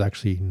resentment, there's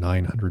actually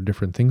 900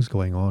 different things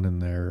going on in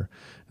there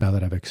now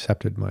that I've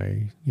accepted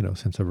my,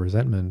 sense of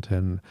resentment.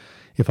 And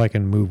if I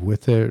can move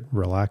with it,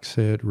 relax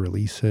it,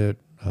 release it,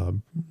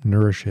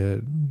 nourish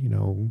it,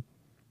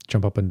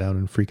 jump up and down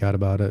and freak out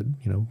about it,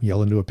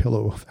 yell into a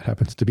pillow if that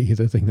happens to be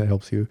the thing that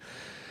helps you.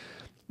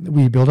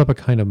 We build up a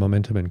kind of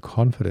momentum and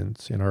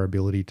confidence in our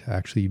ability to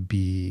actually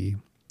be,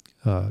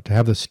 to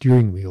have the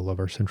steering wheel of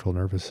our central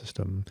nervous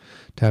system,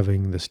 to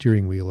having the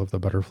steering wheel of the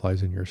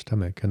butterflies in your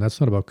stomach. And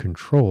that's not about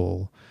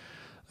control.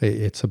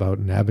 It's about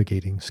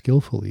navigating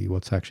skillfully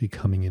what's actually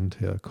coming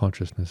into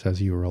consciousness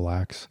as you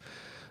relax,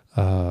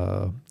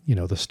 the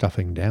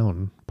stuffing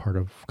down part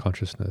of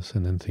consciousness,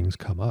 and then things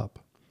come up.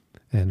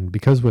 And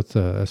because with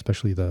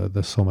especially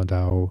the Soma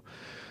Dao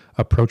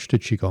approach to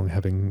Qigong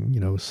having,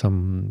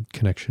 some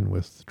connection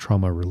with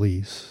trauma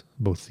release,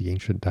 both the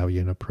ancient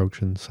Daoyin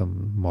approach and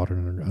some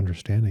modern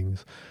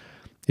understandings,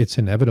 it's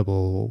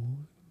inevitable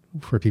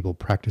for people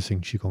practicing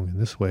Qigong in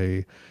this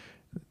way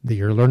that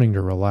you're learning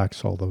to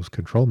relax all those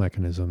control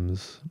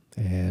mechanisms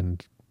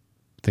and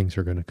things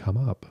are going to come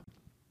up.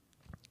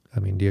 I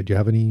mean,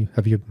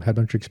 have you had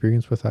much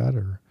experience with that,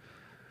 or?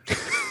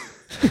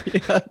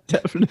 Yeah,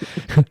 definitely.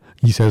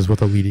 He says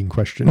with a leading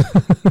question.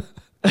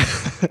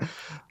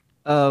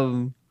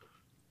 One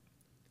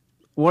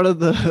of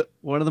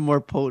the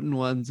more potent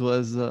ones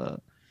was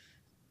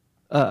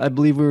I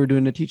believe we were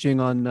doing a teaching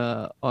on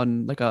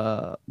like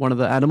one of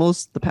the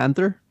animals, the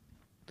panther.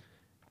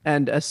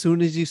 And as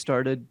soon as you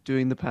started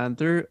doing the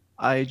panther,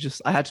 I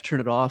had to turn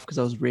it off because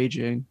I was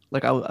raging.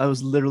 Like I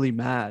was literally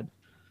mad,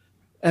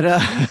 and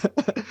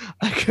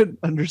I couldn't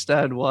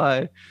understand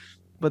why.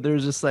 But there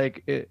was just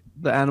like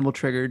the animal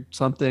triggered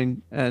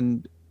something,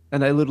 and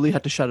I literally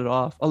had to shut it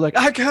off. I was like,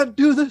 I can't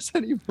do this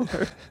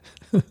anymore.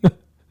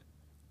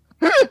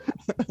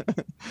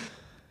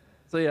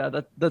 So yeah,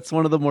 that's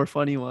one of the more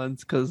funny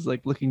ones because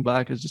like looking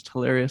back is just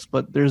hilarious.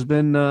 But there's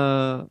been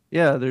I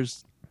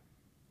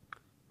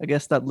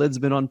guess that lid's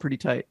been on pretty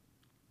tight.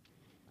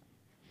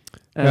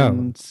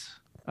 And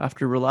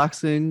after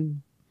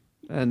relaxing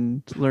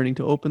and learning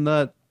to open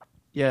that,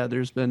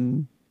 there's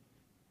been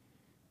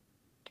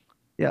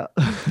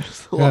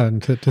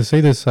and to say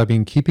this, I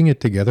mean, keeping it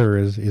together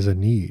is a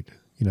need.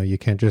 You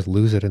can't just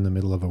lose it in the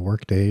middle of a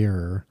work day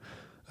or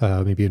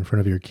maybe in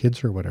front of your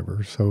kids or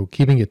whatever. So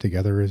keeping it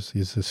together is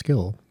a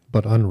skill,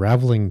 but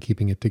unraveling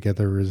keeping it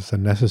together is a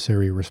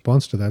necessary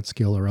response to that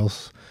skill, or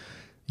else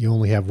you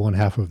only have one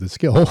half of the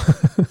skill,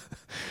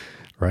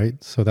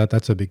 right? So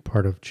that's a big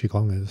part of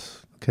Qigong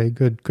is, okay,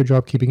 good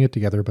job keeping it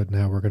together, but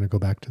now we're going to go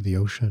back to the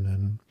ocean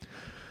and,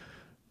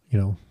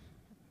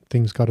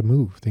 things got to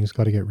move, things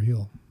got to get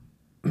real.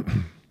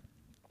 And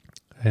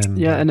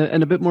Yeah, and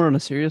a bit more on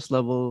a serious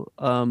level,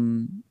 I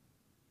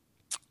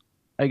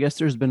guess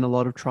there's been a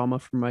lot of trauma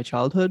from my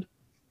childhood,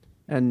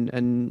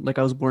 and like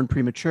I was born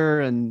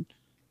premature, and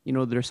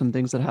there's some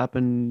things that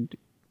happened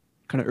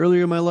kind of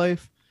earlier in my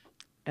life,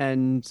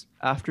 and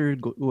after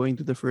going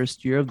through the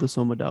first year of the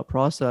Soma Dao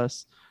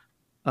process,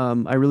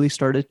 I really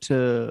started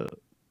to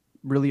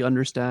really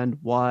understand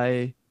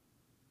why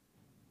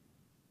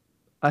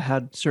I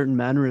had certain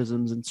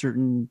mannerisms and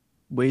certain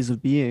ways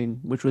of being,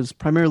 which was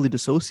primarily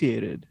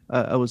dissociated.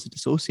 I was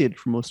dissociated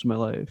for most of my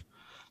life.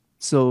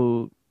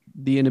 So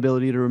the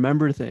inability to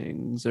remember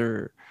things,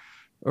 or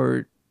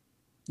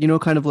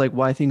kind of like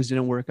why things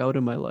didn't work out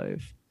in my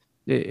life,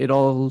 it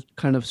all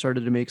kind of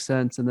started to make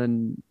sense. And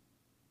then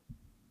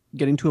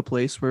getting to a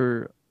place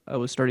where I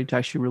was starting to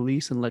actually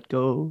release and let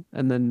go,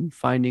 and then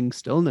finding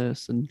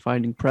stillness and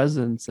finding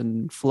presence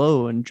and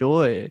flow and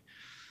joy,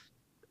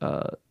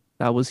 uh,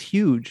 that was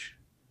huge.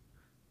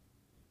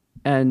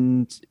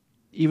 And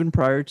even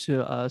prior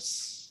to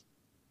us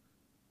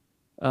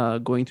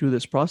going through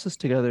this process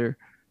together,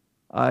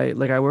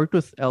 I worked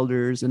with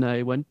elders, and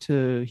I went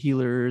to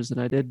healers,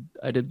 and I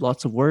did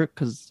lots of work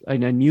because I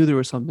knew there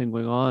was something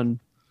going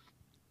on.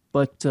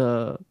 But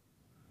the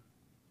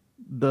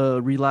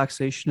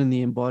relaxation and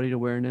the embodied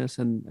awareness,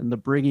 and the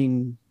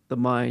bringing the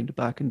mind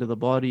back into the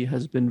body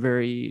has been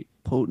very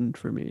potent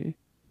for me.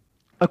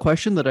 A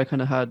question that I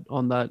kind of had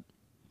on that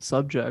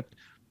subject,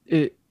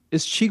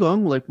 is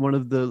qigong like one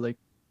of the like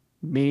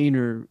main,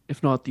 or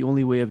if not the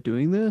only way of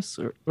doing this,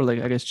 or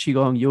like I guess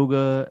qigong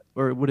yoga,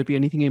 or would it be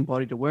anything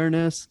embodied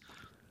awareness,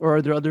 or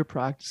are there other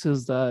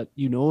practices that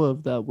you know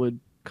of that would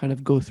kind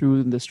of go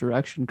through in this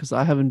direction? Because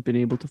I haven't been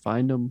able to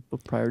find them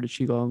prior to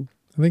qigong.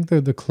 I think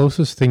the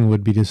closest thing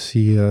would be to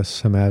see a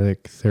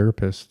somatic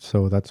therapist.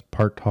 So that's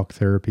part talk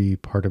therapy,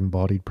 part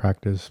embodied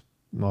practice,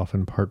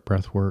 often part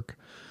breath work,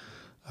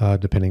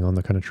 depending on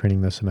the kind of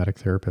training the somatic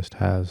therapist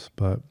has.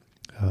 But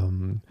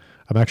I'm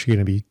actually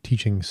going to be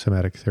teaching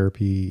somatic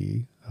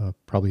therapy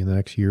probably in the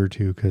next year or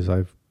two, because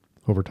I've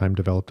over time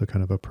developed a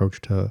kind of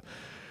approach to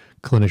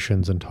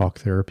clinicians and talk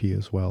therapy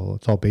as well.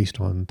 It's all based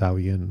on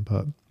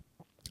Taoyin,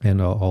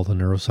 and all the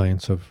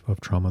neuroscience of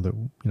trauma that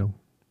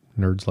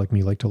nerds like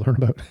me like to learn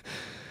about.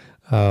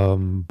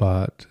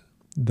 But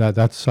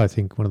that's I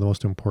think one of the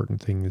most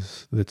important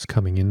things that's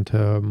coming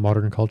into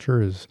modern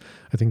culture is,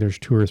 I think there's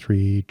 2 or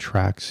 3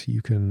 tracks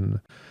you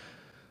can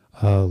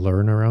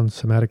learn around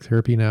somatic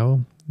therapy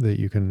now that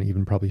you can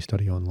even probably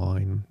study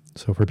online.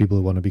 So for people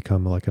who want to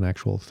become like an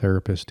actual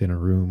therapist in a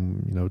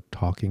room,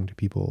 talking to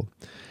people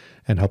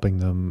and helping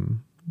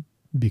them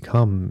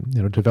become,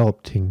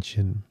 develop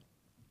Tingqin,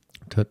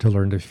 to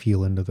learn to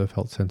feel into the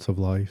felt sense of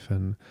life,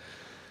 and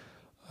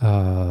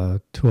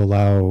to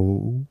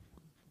allow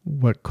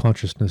what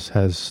consciousness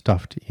has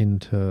stuffed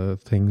into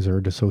things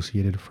or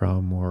dissociated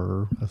from,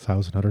 or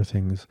 1,000 other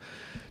things,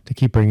 to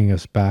keep bringing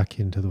us back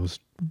into those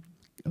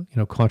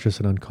conscious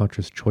and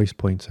unconscious choice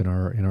points in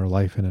our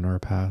life and in our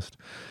past,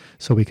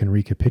 so we can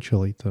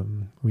recapitulate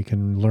them, we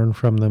can learn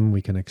from them,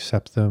 we can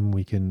accept them,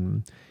 we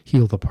can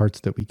heal the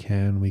parts that we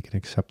can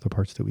accept the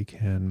parts that we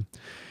can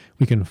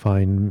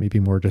find maybe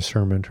more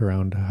discernment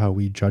around how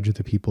we judge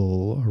the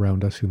people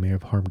around us who may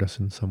have harmed us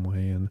in some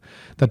way. And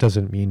that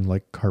doesn't mean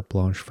like carte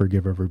blanche,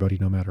 forgive everybody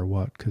no matter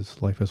what,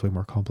 because life is way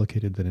more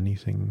complicated than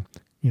anything,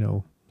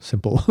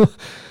 simple.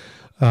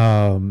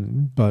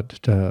 But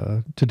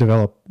to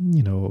develop,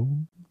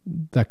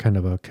 that kind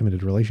of a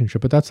committed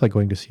relationship. But that's like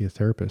going to see a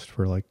therapist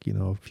for like,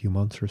 a few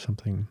months or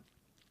something,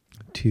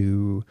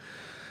 to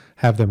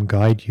have them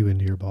guide you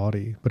into your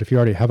body. But if you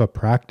already have a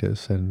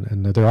practice,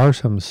 and there are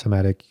some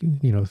somatic,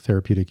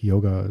 therapeutic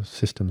yoga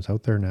systems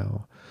out there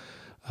now,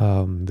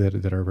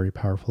 that are very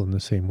powerful in the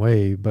same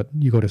way, but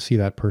you go to see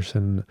that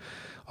person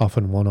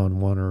often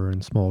one-on-one or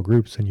in small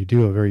groups, and you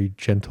do a very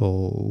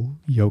gentle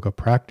yoga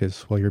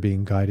practice while you're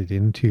being guided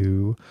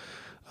into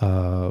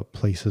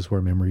places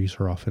where memories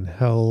are often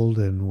held,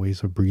 and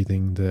ways of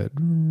breathing that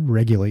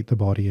regulate the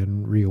body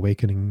and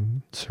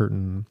reawakening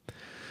certain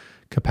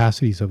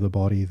capacities of the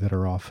body that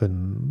are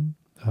often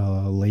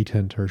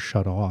latent or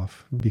shut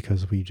off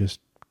because we just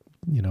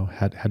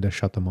had to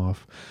shut them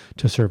off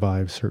to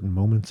survive certain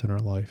moments in our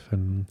life.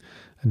 And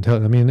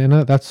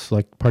that's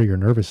like part of your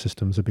nervous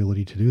system's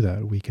ability to do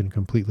that. We can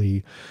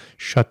completely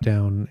shut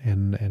down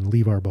and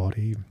leave our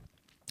body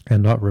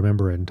and not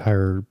remember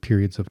entire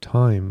periods of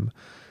time.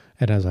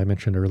 And as I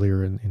mentioned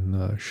earlier in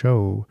the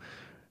show,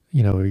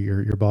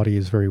 your body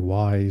is very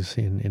wise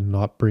in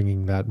not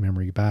bringing that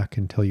memory back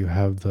until you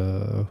have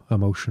the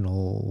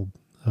emotional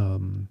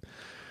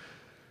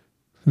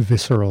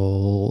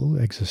visceral,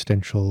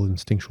 existential,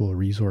 instinctual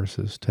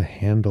resources to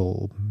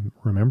handle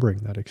remembering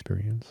that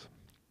experience.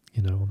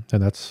 And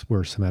that's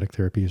where somatic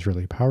therapy is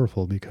really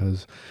powerful,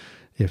 because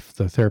if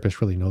the therapist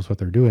really knows what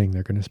they're doing,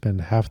 they're going to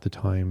spend half the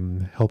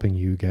time helping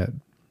you get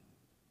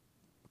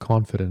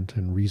confident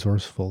and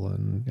resourceful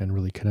and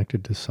really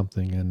connected to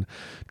something, and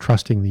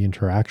trusting the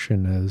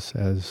interaction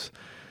as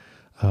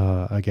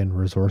again,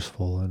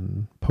 resourceful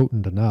and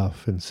potent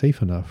enough and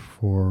safe enough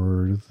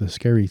for the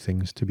scary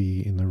things to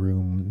be in the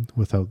room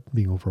without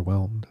being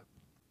overwhelmed.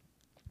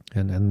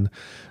 And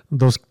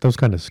those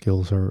kind of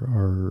skills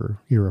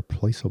are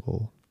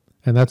irreplaceable.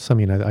 And that's,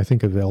 I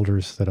think of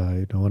elders that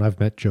I know, and I've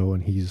met Joe,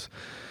 and he's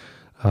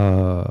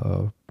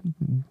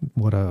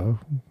what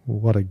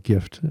a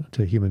gift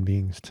to human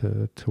beings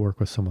to work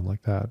with someone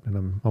like that. And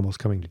I'm almost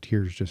coming to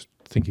tears just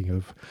thinking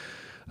of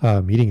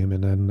meeting him.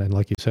 And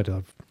like you said,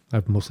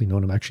 I've mostly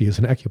known him actually as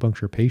an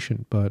acupuncture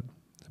patient, but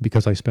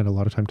because I spend a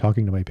lot of time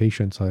talking to my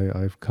patients,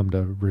 I've come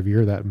to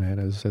revere that man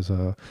as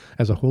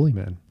a holy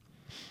man.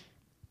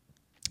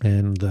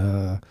 And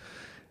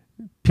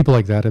people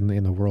like that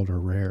in the world are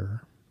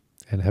rare.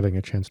 And having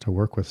a chance to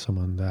work with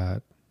someone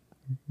that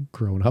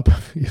grown up,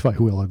 if I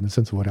will, in the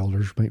sense of what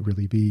elders might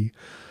really be,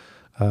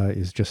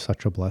 is just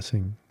such a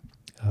blessing.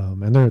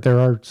 And there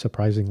are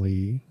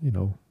surprisingly,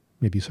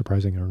 maybe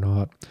surprising or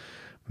not,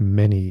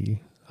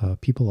 many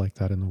people like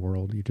that in the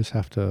world. You just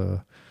have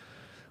to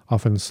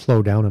often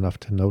slow down enough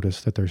to notice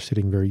that they're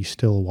sitting very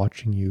still,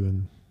 watching you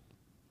and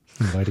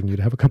inviting you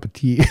to have a cup of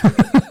tea.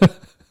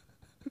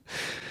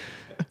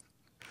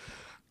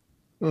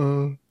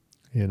 And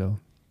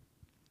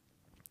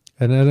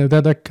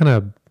that kind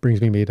of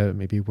brings me to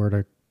maybe where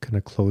to kind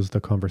of close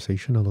the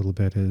conversation a little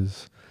bit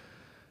is,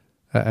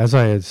 as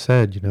I had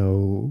said,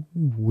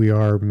 we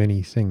are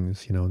many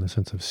things, in the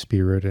sense of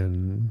spirit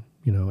and,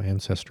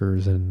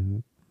 ancestors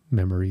and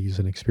memories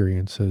and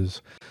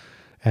experiences,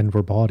 and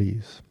we're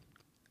bodies.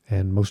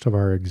 And most of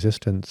our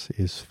existence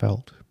is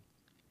felt.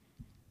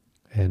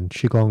 And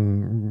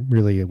Qigong,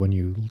 really, when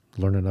you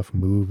learn enough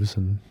moves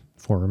and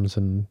forms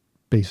and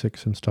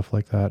basics and stuff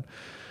like that,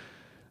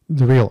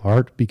 the real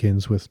art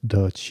begins with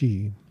De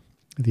Qi,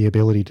 the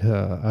ability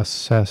to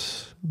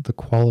assess the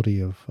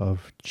quality of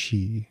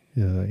Qi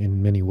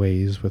in many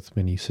ways, with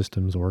many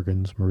systems,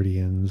 organs,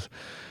 meridians,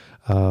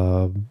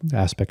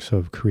 aspects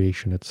of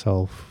creation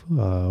itself,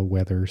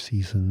 weather,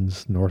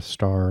 seasons, North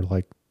Star.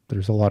 Like,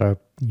 there's a lot of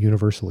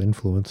universal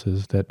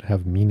influences that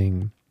have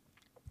meaning,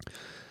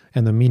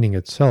 and the meaning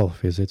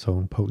itself is its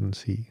own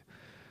potency.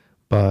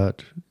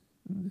 But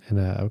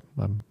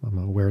I'm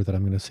aware that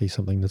I'm going to say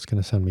something that's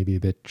going to sound maybe a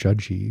bit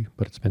judgy,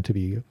 but it's meant to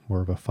be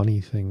more of a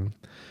funny thing.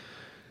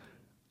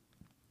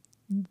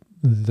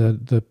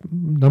 The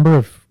number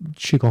of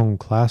Qigong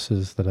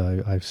classes that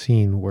I've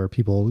seen where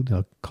people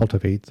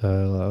cultivate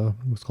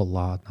what's called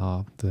La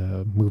Na,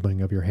 the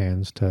movement of your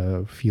hands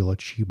to feel a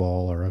Qi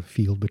ball or a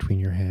field between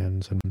your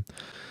hands,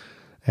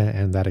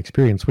 and that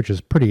experience, which is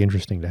pretty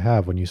interesting to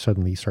have when you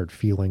suddenly start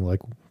feeling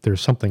like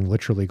there's something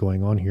literally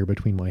going on here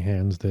between my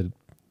hands that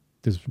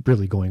is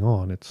really going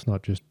on. It's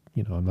not just,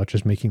 I'm not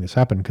just making this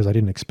happen because I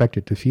didn't expect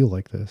it to feel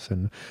like this,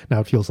 and now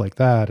it feels like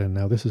that, and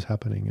now this is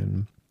happening.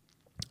 And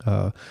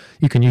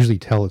you can usually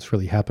tell it's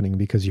really happening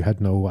because you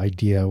had no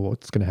idea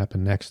what's going to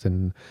happen next,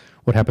 and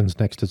what happens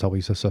next is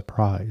always a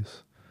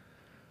surprise,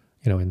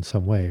 in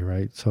some way,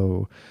 right?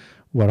 So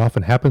what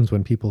often happens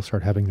when people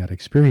start having that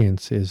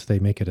experience is they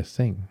make it a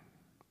thing.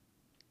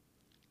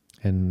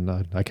 And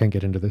I can't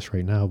get into this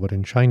right now, but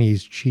in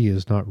Chinese, qi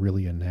is not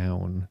really a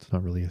noun. It's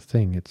not really a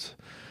thing. It's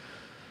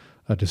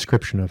a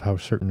description of how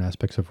certain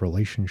aspects of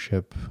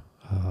relationship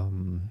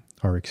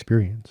are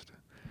experienced.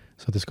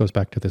 So this goes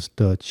back to this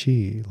De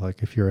Qi.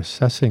 Like, if you're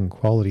assessing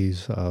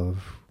qualities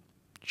of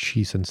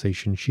qi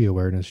sensation, qi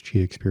awareness,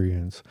 qi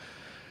experience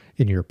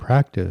in your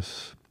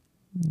practice,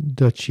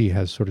 De Qi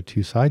has sort of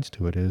two sides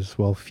to it. Is,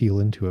 well, feel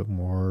into it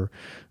more,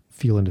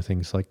 feel into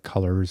things like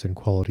colors and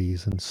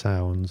qualities and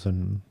sounds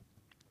and,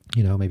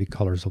 maybe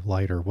colors of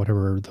light or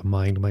whatever the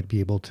mind might be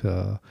able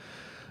to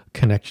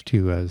connect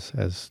to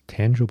as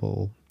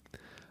tangible.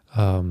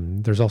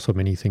 There's also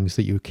many things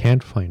that you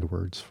can't find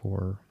words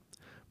for.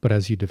 But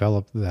as you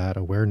develop that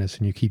awareness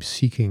and you keep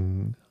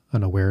seeking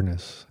an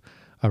awareness,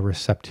 a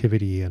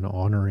receptivity and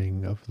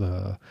honoring of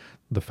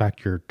the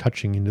fact you're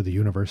touching into the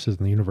universe and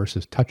the universe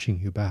is touching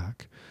you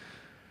back,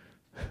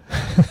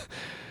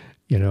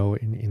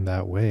 in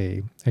that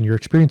way. And you're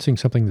experiencing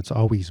something that's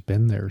always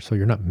been there. So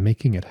you're not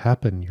making it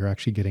happen. You're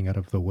actually getting out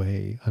of the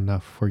way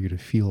enough for you to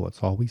feel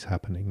what's always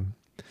happening.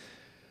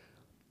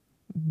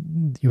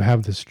 You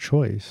have this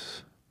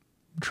choice.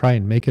 Try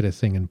and make it a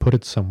thing and put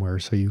it somewhere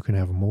so you can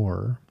have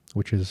more,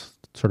 which is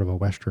sort of a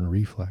Western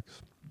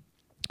reflex.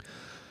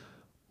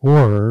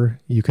 Or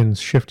you can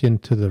shift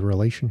into the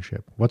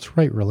relationship. What's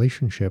right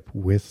relationship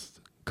with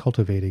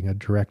cultivating a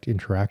direct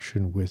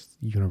interaction with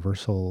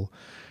universal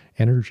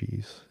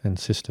energies and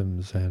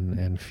systems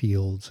and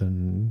fields,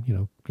 and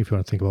if you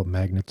want to think about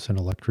magnets and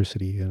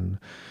electricity and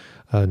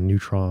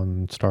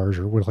neutron stars,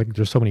 or like,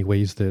 there's so many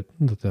ways that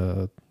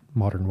the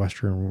modern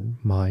Western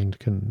mind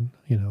can,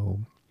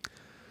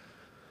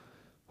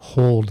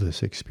 hold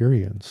this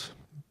experience.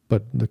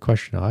 But the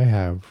question I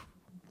have,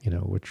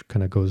 which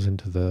kind of goes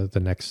into the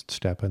next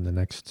step, and the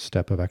next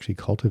step of actually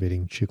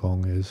cultivating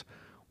Qigong is,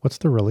 what's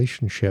the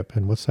relationship,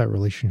 and what's that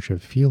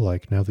relationship feel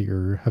like now that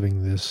you're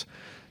having this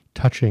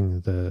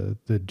touching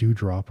the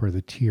dewdrop or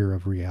the tear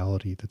of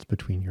reality that's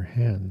between your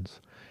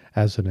hands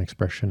as an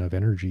expression of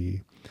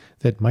energy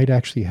that might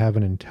actually have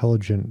an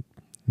intelligent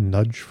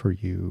nudge for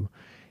you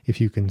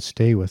if you can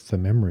stay with the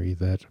memory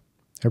that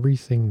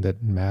everything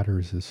that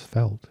matters is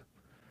felt.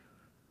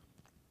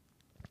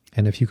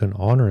 And if you can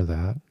honor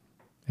that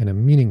in a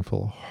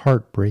meaningful,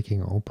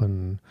 heartbreaking,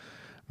 open,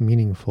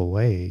 meaningful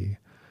way,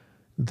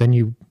 then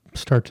you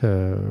start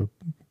to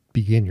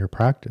begin your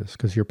practice,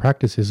 because your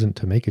practice isn't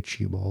to make a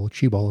chi ball. A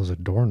chi ball is a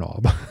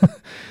doorknob,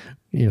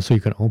 so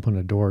you can open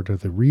a door to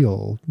the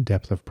real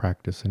depth of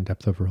practice and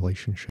depth of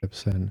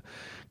relationships and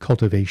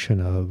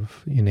cultivation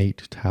of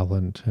innate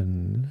talent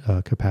and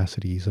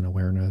capacities and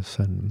awareness,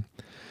 and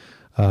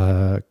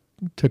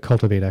to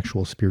cultivate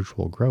actual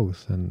spiritual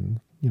growth. And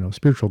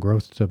spiritual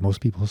growth, to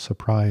most people's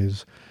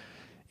surprise,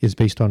 is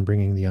based on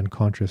bringing the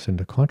unconscious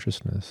into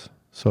consciousness.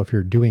 So if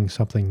you're doing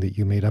something that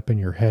you made up in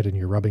your head and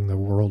you're rubbing the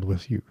world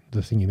with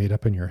the thing you made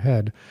up in your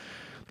head,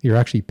 you're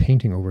actually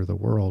painting over the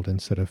world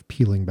instead of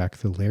peeling back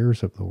the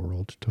layers of the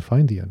world to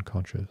find the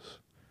unconscious.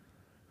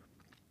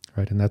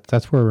 Right? And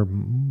that's where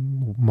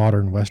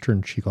modern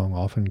Western Qigong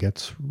often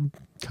gets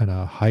kind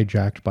of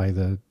hijacked by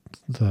the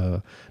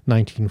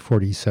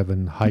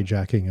 1947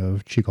 hijacking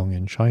of Qigong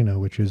in China,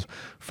 which is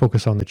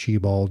focus on the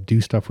Qi ball,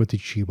 do stuff with the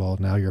Qi ball.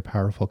 Now you're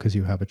powerful because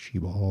you have a Qi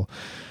ball.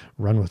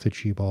 Run with the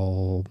Qi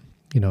ball.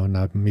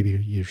 Now maybe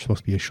you're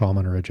supposed to be a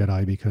shaman or a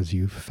Jedi because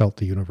you felt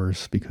the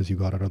universe because you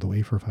got out of the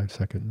way for 5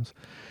 seconds.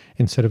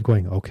 Instead of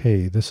going,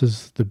 okay, this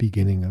is the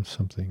beginning of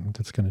something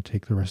that's going to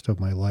take the rest of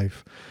my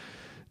life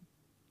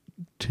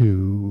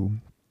to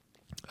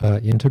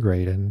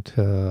integrate and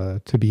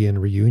to be in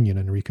reunion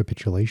and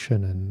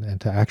recapitulation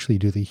and to actually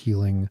do the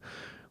healing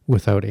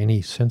without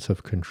any sense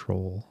of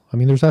control. I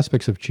mean, there's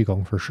aspects of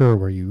Qigong for sure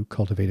where you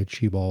cultivate a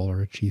Qi ball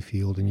or a Qi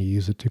field and you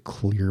use it to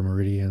clear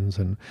meridians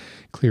and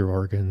clear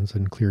organs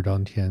and clear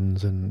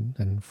dantians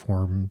and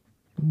form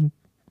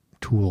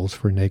tools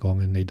for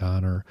Neigong and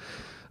Neidan or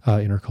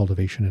inner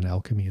cultivation and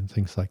alchemy and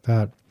things like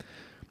that.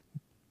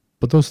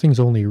 But those things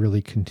only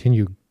really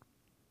continue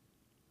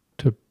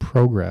to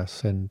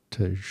progress and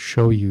to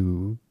show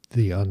you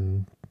the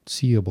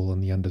unseeable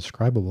and the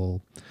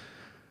undescribable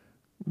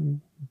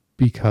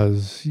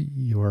because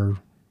you're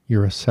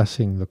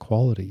assessing the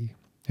quality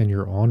and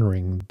you're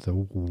honoring the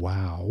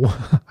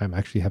wow. I'm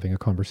actually having a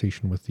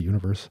conversation with the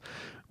universe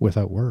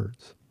without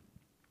words.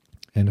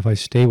 And if I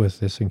stay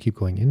with this and keep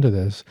going into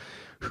this,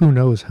 who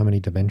knows how many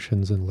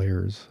dimensions and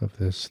layers of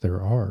this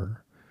there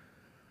are.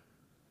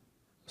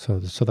 So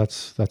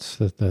that's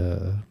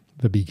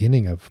the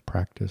beginning of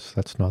practice.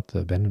 That's not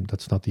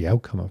the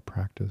outcome of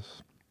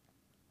practice.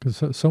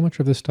 Because so much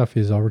of this stuff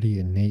is already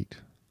innate.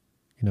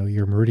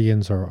 Your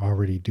meridians are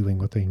already doing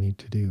what they need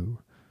to do.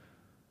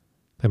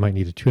 They might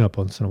need to tune up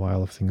once in a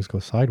while if things go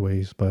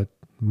sideways, but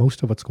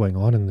most of what's going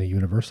on in the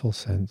universal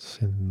sense,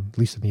 at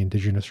least in the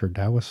indigenous or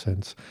Taoist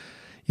sense,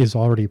 is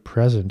already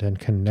present and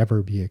can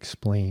never be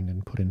explained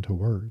and put into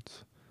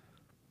words.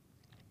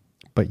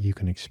 But you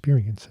can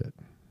experience it.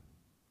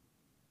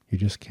 You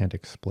just can't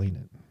explain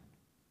it.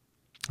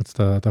 It's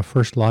the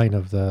first line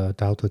of the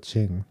Tao Te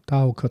Ching.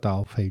 Tao ke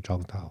Tao fei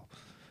zhang Tao.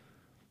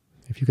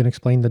 If you can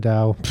explain the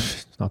Tao,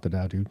 it's not the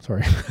Tao, dude.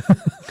 Sorry.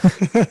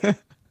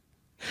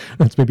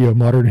 That's maybe a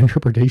modern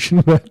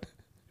interpretation, but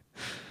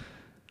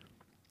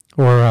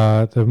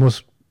or the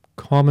most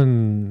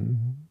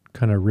common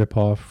kind of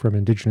rip-off from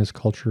indigenous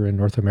culture in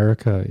North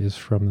America is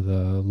from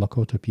the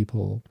Lakota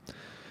people.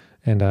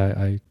 And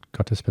I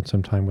got to spend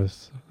some time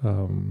with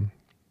an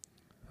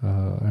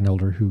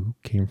elder who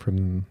came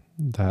from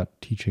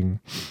that teaching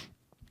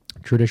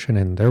tradition,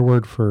 and their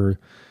word for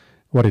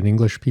what in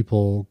English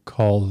people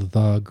call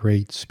the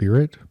Great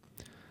Spirit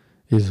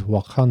is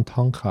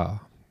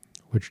Wakantanka,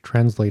 which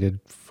translated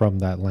from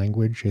that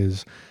language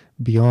is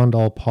beyond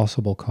all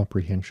possible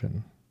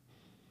comprehension.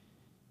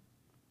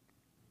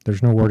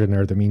 There's no word in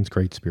there that means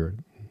Great Spirit,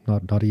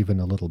 not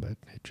even a little bit.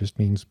 It just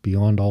means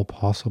beyond all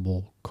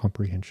possible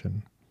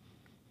comprehension.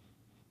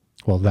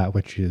 Well, that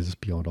which is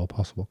beyond all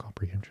possible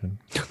comprehension.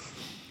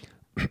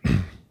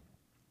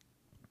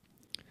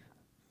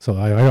 So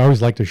I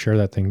always like to share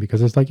that thing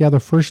because it's like, yeah, the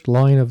first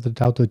line of the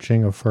Tao Te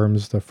Ching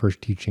affirms the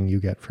first teaching you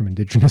get from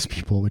indigenous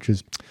people, which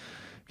is,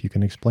 if you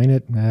can explain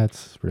it,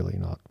 that's really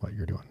not what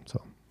you're doing.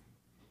 So,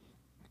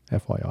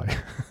 FYI.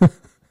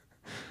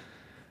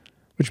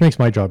 Which makes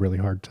my job really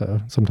hard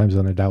to, sometimes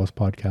on a Taoist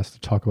podcast, to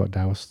talk about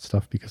Taoist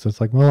stuff because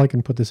it's like, well, I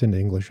can put this into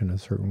English in a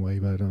certain way,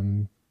 but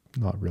I'm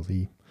not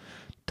really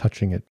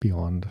touching it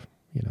beyond,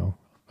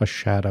 a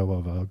shadow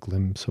of a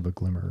glimpse of a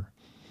glimmer.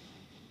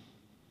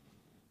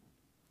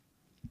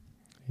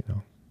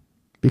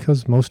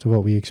 Because most of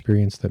what we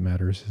experience that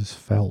matters is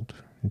felt.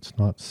 It's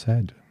not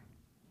said.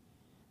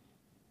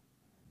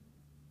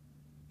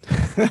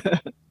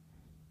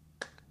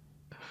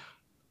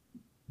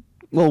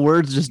 Well,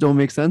 words just don't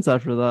make sense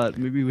after that.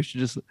 Maybe we should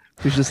just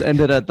end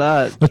it at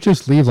that. Let's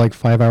just leave like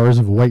 5 hours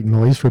of white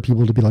noise for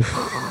people to be like.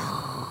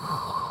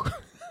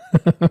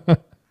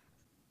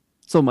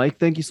 So, Mike,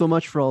 thank you so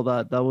much for all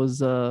that. That was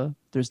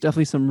there's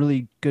definitely some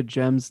really good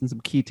gems and some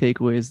key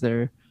takeaways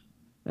there.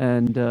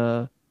 And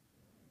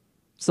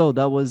so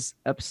that was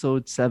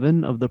episode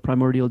 7 of the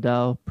Primordial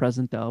Tao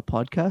Present Tao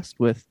podcast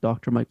with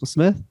Dr. Michael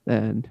Smith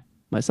and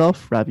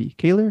myself, Ravi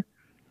Kaler.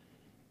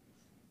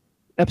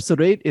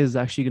 Episode 8 is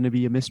actually going to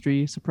be a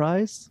mystery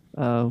surprise.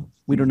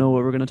 We don't know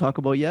what we're going to talk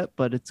about yet,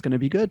 but it's going to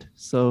be good.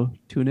 So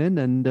tune in,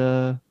 and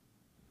we'll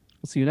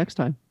see you next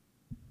time.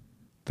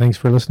 Thanks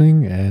for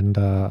listening, and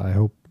I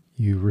hope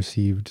you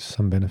received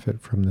some benefit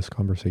from this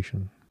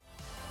conversation.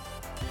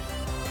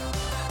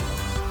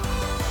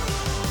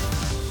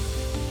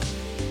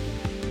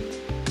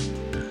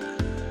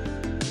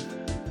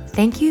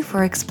 Thank you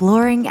for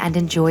exploring and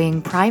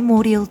enjoying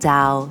Primordial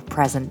Tao,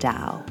 Present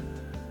Tao.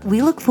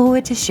 We look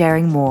forward to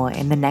sharing more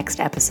in the next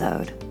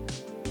episode.